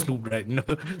music. You know Snoop, right?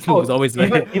 Snoop is always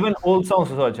like even old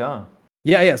songs as well, huh?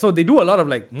 Yeah. So they do a lot of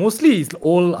like mostly it's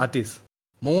old artists.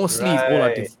 So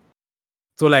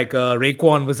like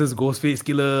Raekwon versus Ghostface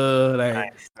Killer,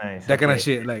 like nice. That kind of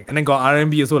shit. Like, and then got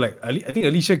R&B also. Like I think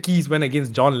Alicia Keys went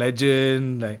against John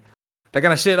Legend. Like that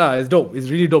kind of shit. It's dope. It's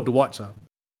really dope to watch.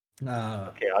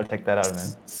 Okay, I'll check that out,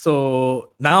 man.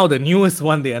 So now the newest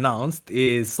one they announced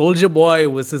is Soulja Boy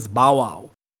versus Bow Wow.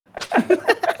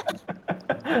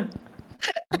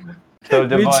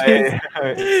 Soulja Boy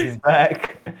is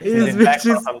back. He's back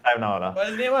for some time now. What's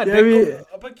his name?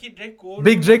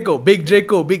 Draco. Big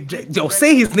Draco. Yo,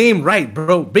 say his name right,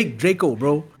 bro. Big Draco,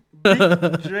 bro.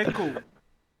 Big Draco.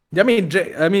 I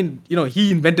mean,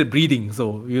 he invented breathing,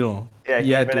 so Yeah,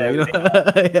 he had to. He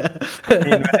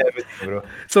invented everything, bro.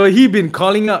 So he been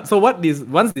calling out. So once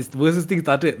this versus thing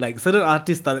started, like certain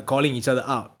artists started calling each other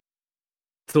out.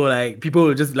 So like people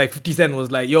were just like 50 Cent was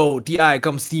like, "Yo, T.I.,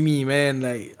 come see me, man.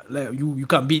 Like you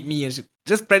can't beat me," and shit.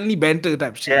 Just friendly banter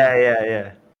type shit.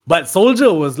 Yeah. But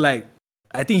Soulja was like,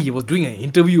 I think he was doing an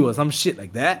interview or some shit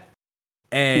like that,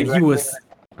 and he was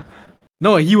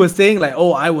saying like,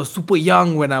 "Oh, I was super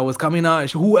young when I was coming out.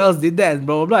 Who else did that?" And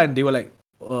blah blah blah. And they were like,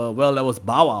 "Well, that was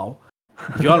Bow Wow."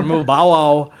 If you all remember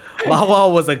Bow Wow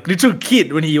was a little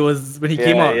kid when he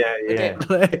came out. Yeah.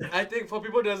 Okay. I think for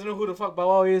people who doesn't know who the fuck Bow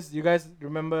Wow is, you guys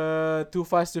remember Too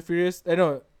Fast Too Furious?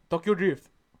 No, Tokyo Drift.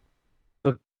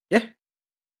 Yeah.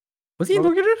 Was he in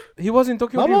Tokyo Drift? He was in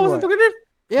Tokyo Bow Drift. Wow was in Tokyo Drift?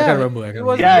 Yeah, I can't remember. He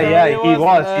was. Yeah.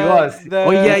 The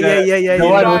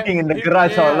one working in the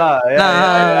garage all lah.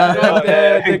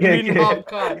 The green hub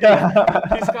car.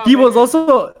 He was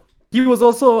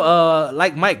also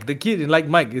Like Mike, the kid in Like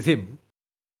Mike is him.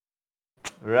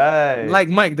 Right. Like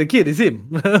Mike, the kid is him.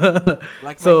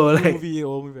 Like so my like movie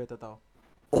I tahu.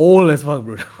 Old as fuck,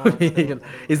 bro. I don't know.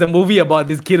 It's a movie about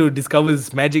this kid who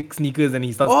discovers magic sneakers and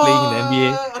he starts playing in the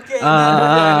NBA. Okay,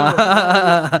 that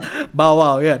I know. Bow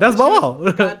Wow, yeah, that's Bow Shoot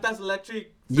Wow. kat atas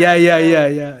electric Yeah, fence, yeah, yeah,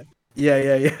 right? yeah,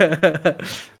 yeah, yeah,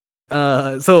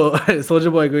 yeah. So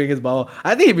Soldier Boy going against Bow Wow.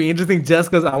 I think it'd be interesting just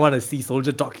because I want to see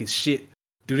Soldier talk his shit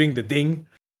during the thing.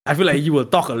 I feel like he will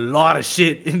talk a lot of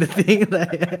shit in the thing.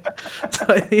 So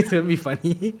I think it's gonna be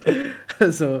funny.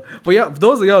 So, but yeah,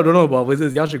 those of y'all who don't know about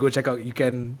Versus, y'all should go check out. You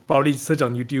can probably search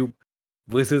on YouTube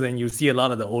Versus, and you see a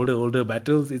lot of the older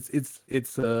battles. It's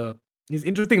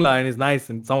interesting line. It's nice,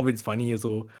 and some of it's funny.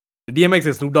 So the DMX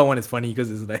and Snoop Dogg one is funny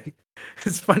because it's like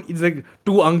it's funny. It's like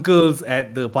two uncles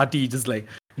at the party, just like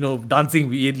dancing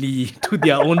weirdly to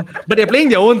their own, but they're playing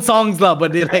their own songs lah.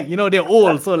 But they're like they're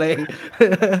old, so like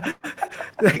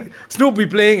like Snoop be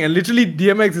playing, and literally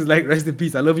DMX is like rest in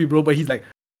peace, I love you, bro. But he's like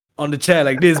on the chair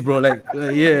like this, bro. Like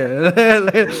yeah,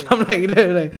 I'm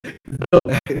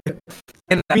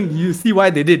and I mean you see why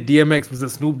they did DMX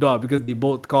versus Snoop Dogg because they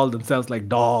both called themselves like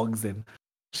dogs and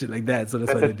shit like that. So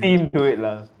that's why There's they a did. theme to it,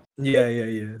 lah.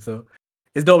 Yeah. So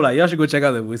it's dope, like y'all should go check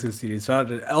out the Versus series.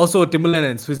 Also, Timberland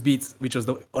and Swiss Beats, which was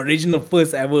the original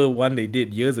first ever one they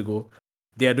did years ago.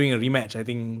 They are doing a rematch, I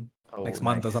think next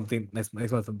month or Nice. something. Next month,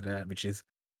 something like that, which is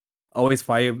always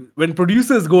fire. When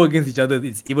producers go against each other,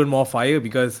 it's even more fire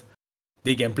because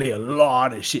they can play a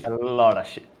lot of shit. A lot of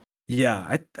shit.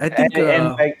 Yeah, I think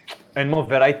and more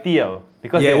variety,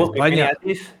 because they yes, work with many banyak.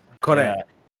 artists. Correct. Yeah.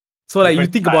 So like you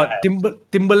Different think style.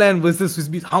 about Timberland versus Swiss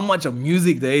Beats, how much of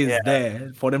music there is Yeah.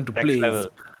 there for them to Next play? level.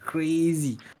 It's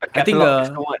crazy. The I think catalog is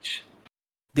so much.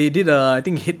 they did I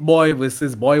think Hit Boy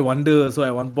versus Boy Wonder. So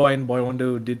at one point Boy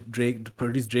Wonder did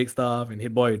produced Drake stuff, and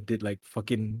Hit Boy did like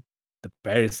fucking the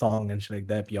Paris song and shit like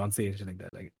that, Beyonce and shit like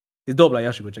that. Like it's dope. Like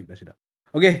y'all should go check that shit out.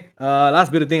 Okay,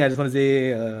 last bit of thing I just want to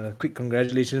say quick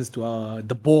congratulations to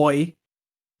the boy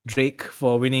Drake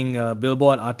for winning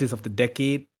Billboard Artist of the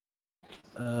Decade.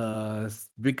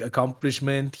 Big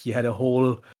accomplishment. He had a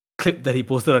whole clip that he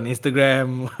posted on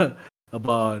Instagram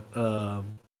about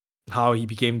how he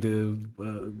became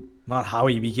not how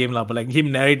he became but like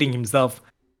him narrating himself,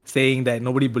 saying that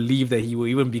nobody believed that he would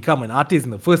even become an artist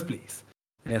in the first place,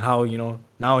 and how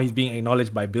now he's being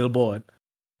acknowledged by Billboard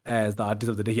as the artist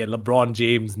of the day. He had LeBron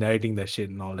James narrating that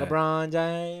shit and all that. LeBron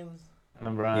James.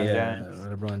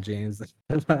 LeBron James.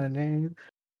 LeBron James.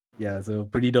 Yeah, so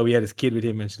pretty dope. He had his kid with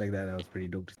him and shit like that. That was pretty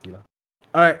dope to see.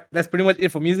 All right, that's pretty much it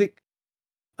for music.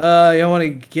 You want to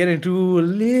get into a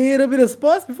little bit of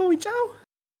sports before we chow?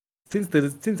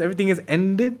 Since everything is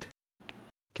ended,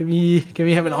 can we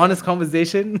have an honest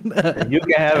conversation? You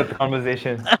can have a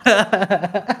conversation.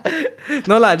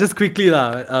 No lah, just quickly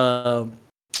lah.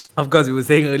 Of course, we were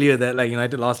saying earlier that like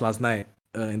United lost last night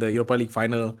in the Europa League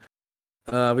final,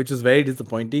 which was very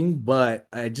disappointing. But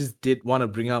I just did want to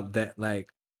bring up that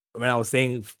like when I was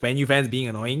saying Man U fans being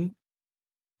annoying,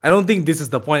 I don't think this is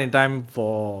the point in time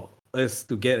for us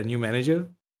to get a new manager,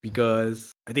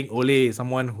 because I think Ole is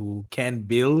someone who can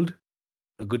build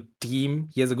a good team.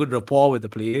 He has a good rapport with the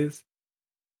players.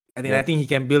 I think he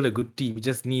can build a good team. He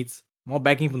just needs more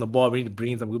backing from the board. We need to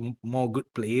bring in some more good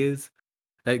players.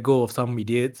 Let go of some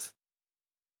idiots.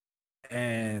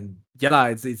 And yeah,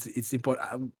 it's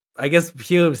important. I guess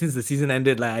here, since the season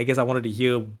ended, like I guess I wanted to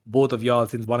hear both of y'all,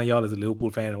 since one of y'all is a Liverpool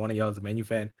fan and one of y'all is a Man U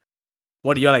fan.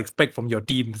 What do y'all expect from your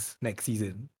teams next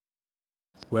season?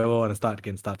 Whoever want to start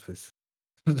can start first.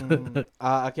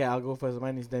 Okay, I'll go first.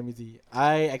 Mine is damn easy.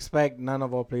 I expect none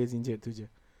of our players injured too.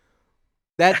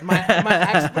 That my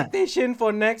expectation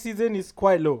for next season is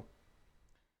quite low.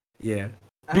 Yeah.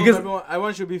 Because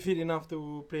everyone should be fit enough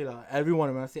to play lah.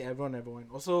 Everyone, when I say everyone.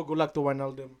 Also, good luck to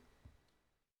Wijnaldum.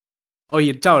 Oh,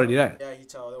 he chow already, right? Yeah, he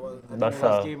chow. That was Barca.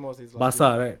 last game was his last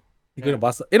Barca, game. right? He going to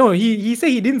Barca. He said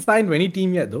he didn't sign to any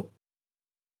team yet though.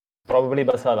 Probably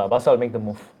Barca lah. Barca will make the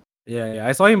move. Yeah.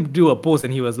 I saw him do a post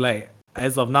and he was like,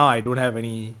 as of now, I don't have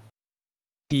any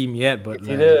team yet, but it's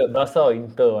either Barca or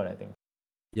Inter one, I think.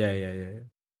 Yeah.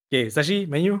 Okay, Sashi,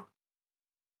 menu.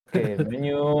 Okay,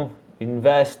 menu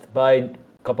invest, buy a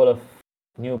couple of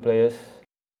new players.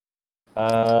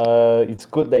 It's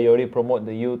good that you already promote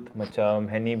the youth, macam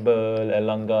Hannibal,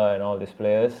 Elanga, and all these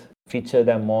players. Feature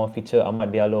them more. Feature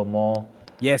Ahmad Diallo more.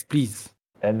 Yes, please.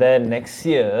 And then next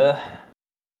year,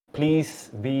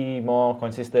 please be more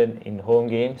consistent in home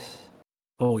games.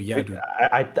 Oh yeah, dude.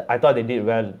 I thought they did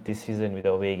well this season with the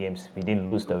away games. We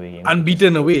didn't lose the away games.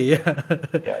 Unbeaten away, yeah.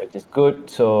 Yeah, it is good.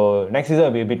 So next season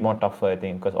will be a bit more tougher, I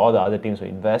think, because all the other teams will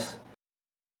invest.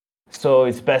 So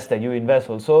it's best that you invest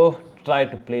also. Try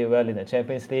to play well in the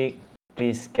Champions League.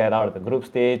 Please get out of the group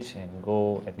stage and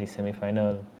go at least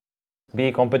semi-final.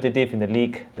 Be competitive in the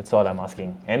league. That's all I'm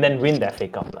asking. And then win the FA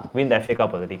Cup lah. Win the FA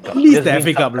Cup or the League Cup. At least Just the win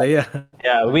FA Cup, some- yeah.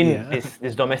 Yeah, win Yeah.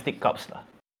 this domestic cups lah.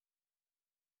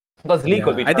 Because league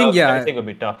could be I tough, think, yeah. everything could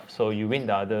be tough. So you win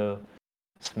the other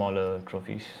smaller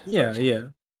trophies. Yeah, yeah.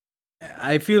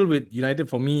 I feel with United,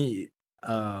 for me,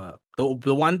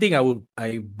 the one thing I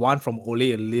want from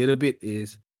Ole a little bit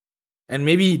is, and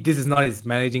maybe this is not his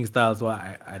managing style, so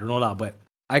I don't know lah, but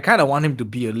I kind of want him to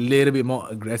be a little bit more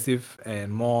aggressive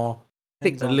and more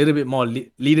take a Hands-on. little bit more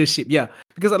leadership. Yeah,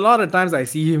 because a lot of times I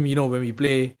see him, when we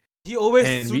play, He always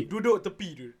And we- duduk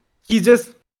tepi, dude. he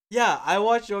just Yeah, I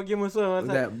watch your game also. I was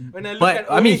like, that- when I look but,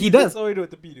 at I mean, Ole, he does. just always duduk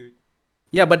tepi, dude.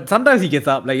 Yeah, but sometimes he gets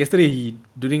up. Like yesterday,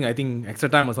 during I think extra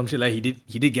time or some shit, like he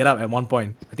did get up at one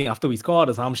point. I think after we scored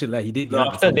or some shit, like he did. Get No, up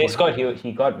at after some they point. scored,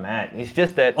 he got mad. It's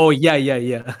just that, Oh yeah.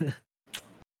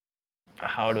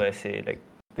 how do I say, like,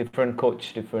 different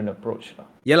coach, different approach lah.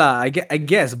 Yeah lah, I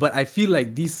guess, but I feel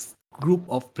like this group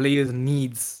of players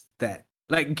needs that.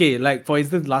 Like, okay, like for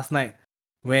instance, last night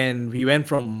when we went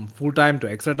from full time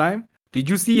to extra time, did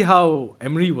you see how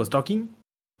Emery was talking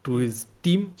to his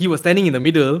team? He was standing in the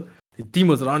middle, the team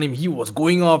was around him, he was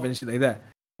going off and shit like that.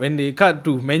 When they cut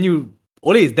to menu,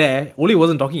 Ole is there. Ole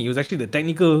wasn't talking, he was actually the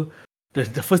technical, the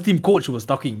first team coach who was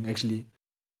talking actually.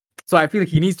 So I feel like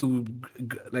he needs to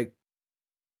like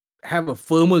have a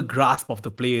firmer grasp of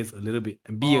the players a little bit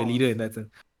and be a leader in that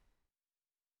sense.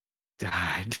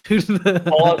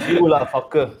 Pause you lah,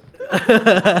 fucker.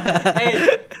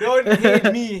 Hey, don't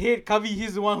hate me, hate Kavi.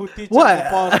 He's the one who teaches What? the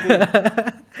pause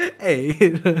thing. Hey.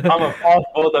 I'm a pause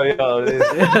both of y'all.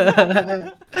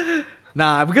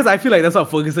 Nah, because I feel like that's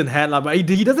what Ferguson had, lah. But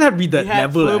he doesn't have to be that He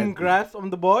had level. firm grasp on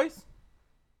the boys.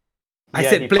 I Yeah,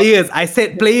 said he- players. I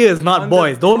said players, not On the-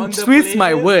 boys. on Don't the twist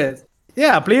my players? words.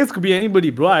 Yeah, players could be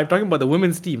anybody, bro. I'm talking about the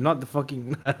women's team, not the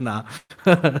fucking nah.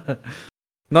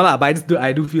 No lah, but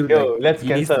I do feel Yo, like let's he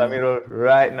needs cancel to- Amirul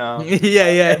right now.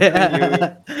 yeah.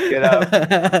 Get up.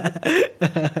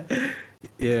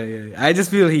 Yeah. I just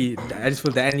feel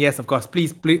that, and yes, of course,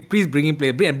 please bring in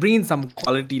play, bring in some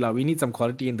quality, lah. We need some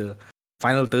quality in the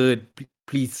final third,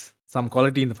 please, some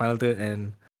quality in the final third,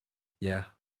 and yeah.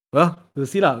 Well, we'll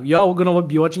see, lah. Y'all gonna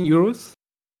be watching Euros?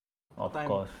 Of Time.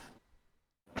 course.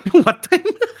 What time?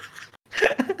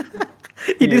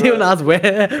 He didn't even ask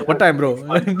where. What time, bro?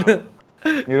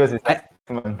 Euros is I- next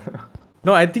month.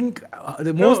 No, I think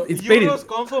the No, most it's played. Euros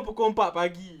confirm pukul 4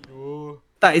 pagi. Oh.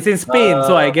 It's in Spain,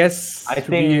 so I guess. I should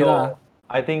be, think lah.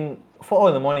 I think 4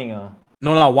 in the morning.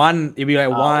 No lah, it'll be like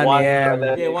 1 1 a.m.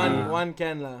 brother. Okay, Ah. one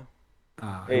can lah.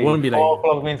 It won't be 4 like.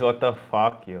 o'clock means what the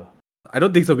fuck, yo. I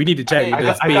don't think so. We need to check. Hey,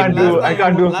 because I can't Spain- do- I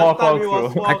can't do last 4 time it o'clock,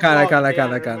 was bro. 4 I can't. o'clock.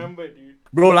 Yeah, I can't. remember, dude.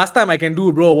 Bro, last time I can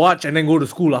do, bro, watch and then go to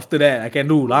school after that. I can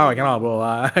do. Now I cannot, bro.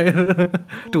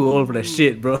 Too old for that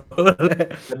shit, bro.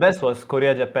 The best was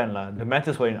Korea Japan lah. The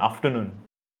matches were in afternoon.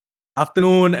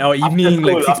 Afternoon or evening,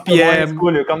 After like school, 6 after morning p.m.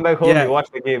 School, you come back home, Yeah. you watch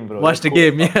the game, bro. Watch the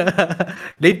That's cool. game, yeah.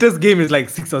 Latest game is like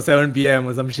 6 or 7 p.m.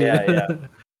 or some shit. Yeah.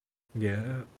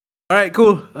 Yeah. All right,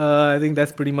 cool. I think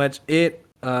that's pretty much it.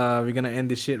 We're gonna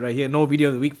end this shit right here. No video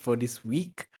of the week for this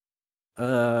week.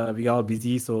 We all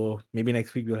busy, so maybe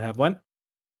next week we'll have one.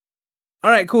 All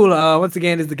right, cool. Once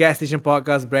again, it's the Gas Station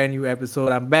Podcast, brand new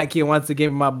episode. I'm back here once again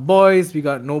with my boys. We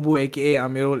got Nobu, aka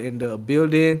Amirul, in the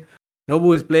building.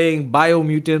 Nobu is playing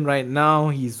Biomutant right now.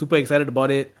 He's super excited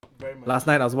about it. Very much. Last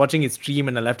night I was watching his stream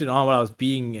and I left it on while I was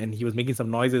peeing and he was making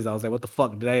some noises. I was like, what the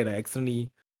fuck? Did I like accidentally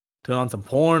turn on some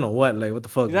porn or what? Like, what the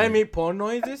fuck? Did I make porn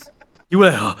noises? You were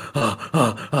like,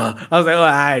 I was like, oh,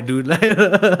 alright, dude. Like,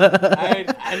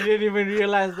 I didn't even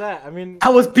realize that. I mean, I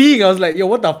was peeing. I was like, yo,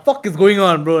 what the fuck is going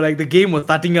on, bro? Like, the game was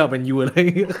starting up and you were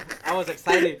like, I was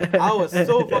excited. I was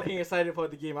so fucking excited for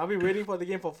the game. I've been waiting for the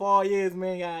game for 4 years,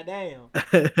 man. God damn.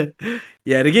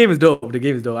 yeah, the game is dope. The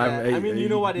game is dope. Yeah, I mean, you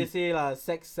know what they say,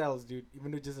 sex sells, dude.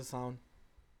 Even though it's just a sound.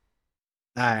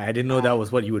 I didn't know that was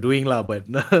what you were doing, lah, but.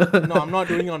 No, I'm not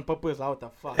doing it on purpose. What the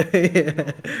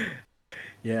fuck?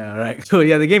 Yeah, right. So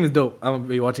yeah, the game is dope. I'm gonna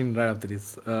be watching right after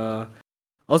this.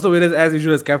 Also with us as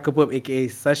usual is Kafka Perp, aka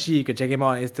Sashi. You can check him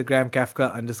out on Instagram,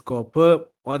 Kafka_Perp.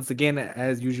 Once again,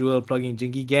 as usual, plugging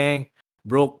Jinky Gang,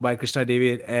 Broke by Krishna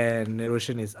David and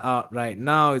Neroshan is out right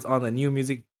now. It's on the New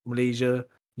Music Malaysia,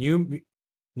 New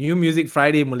Music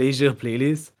Friday Malaysia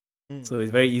playlist. So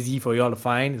it's very easy for y'all to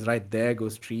find. It's right there. Go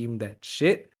stream that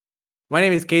shit. My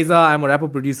name is Keza. I'm a rapper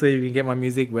producer. You can get my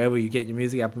music wherever you get your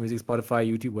music, Apple Music, Spotify,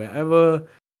 YouTube, wherever.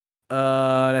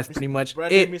 That's pretty much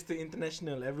Brother, it. Mr.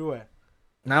 International, everywhere.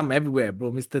 I'm everywhere,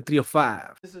 bro. Mr.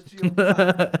 305. This is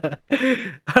 305.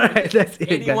 Alright, that's it.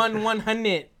 Guys. 81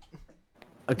 100.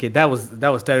 Okay, that was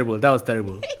terrible. That was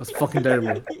terrible. That was fucking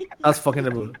terrible. That was fucking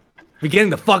terrible. We're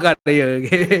getting the fuck out of here.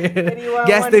 Okay? Anyone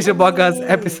Gas want Station money? Podcast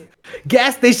episode.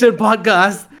 Gas Station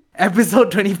Podcast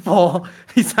episode 24.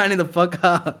 We signing the fuck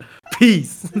out.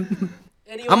 Peace.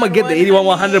 I'm gonna get the 81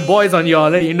 100 boys on y'all.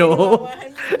 Let you know.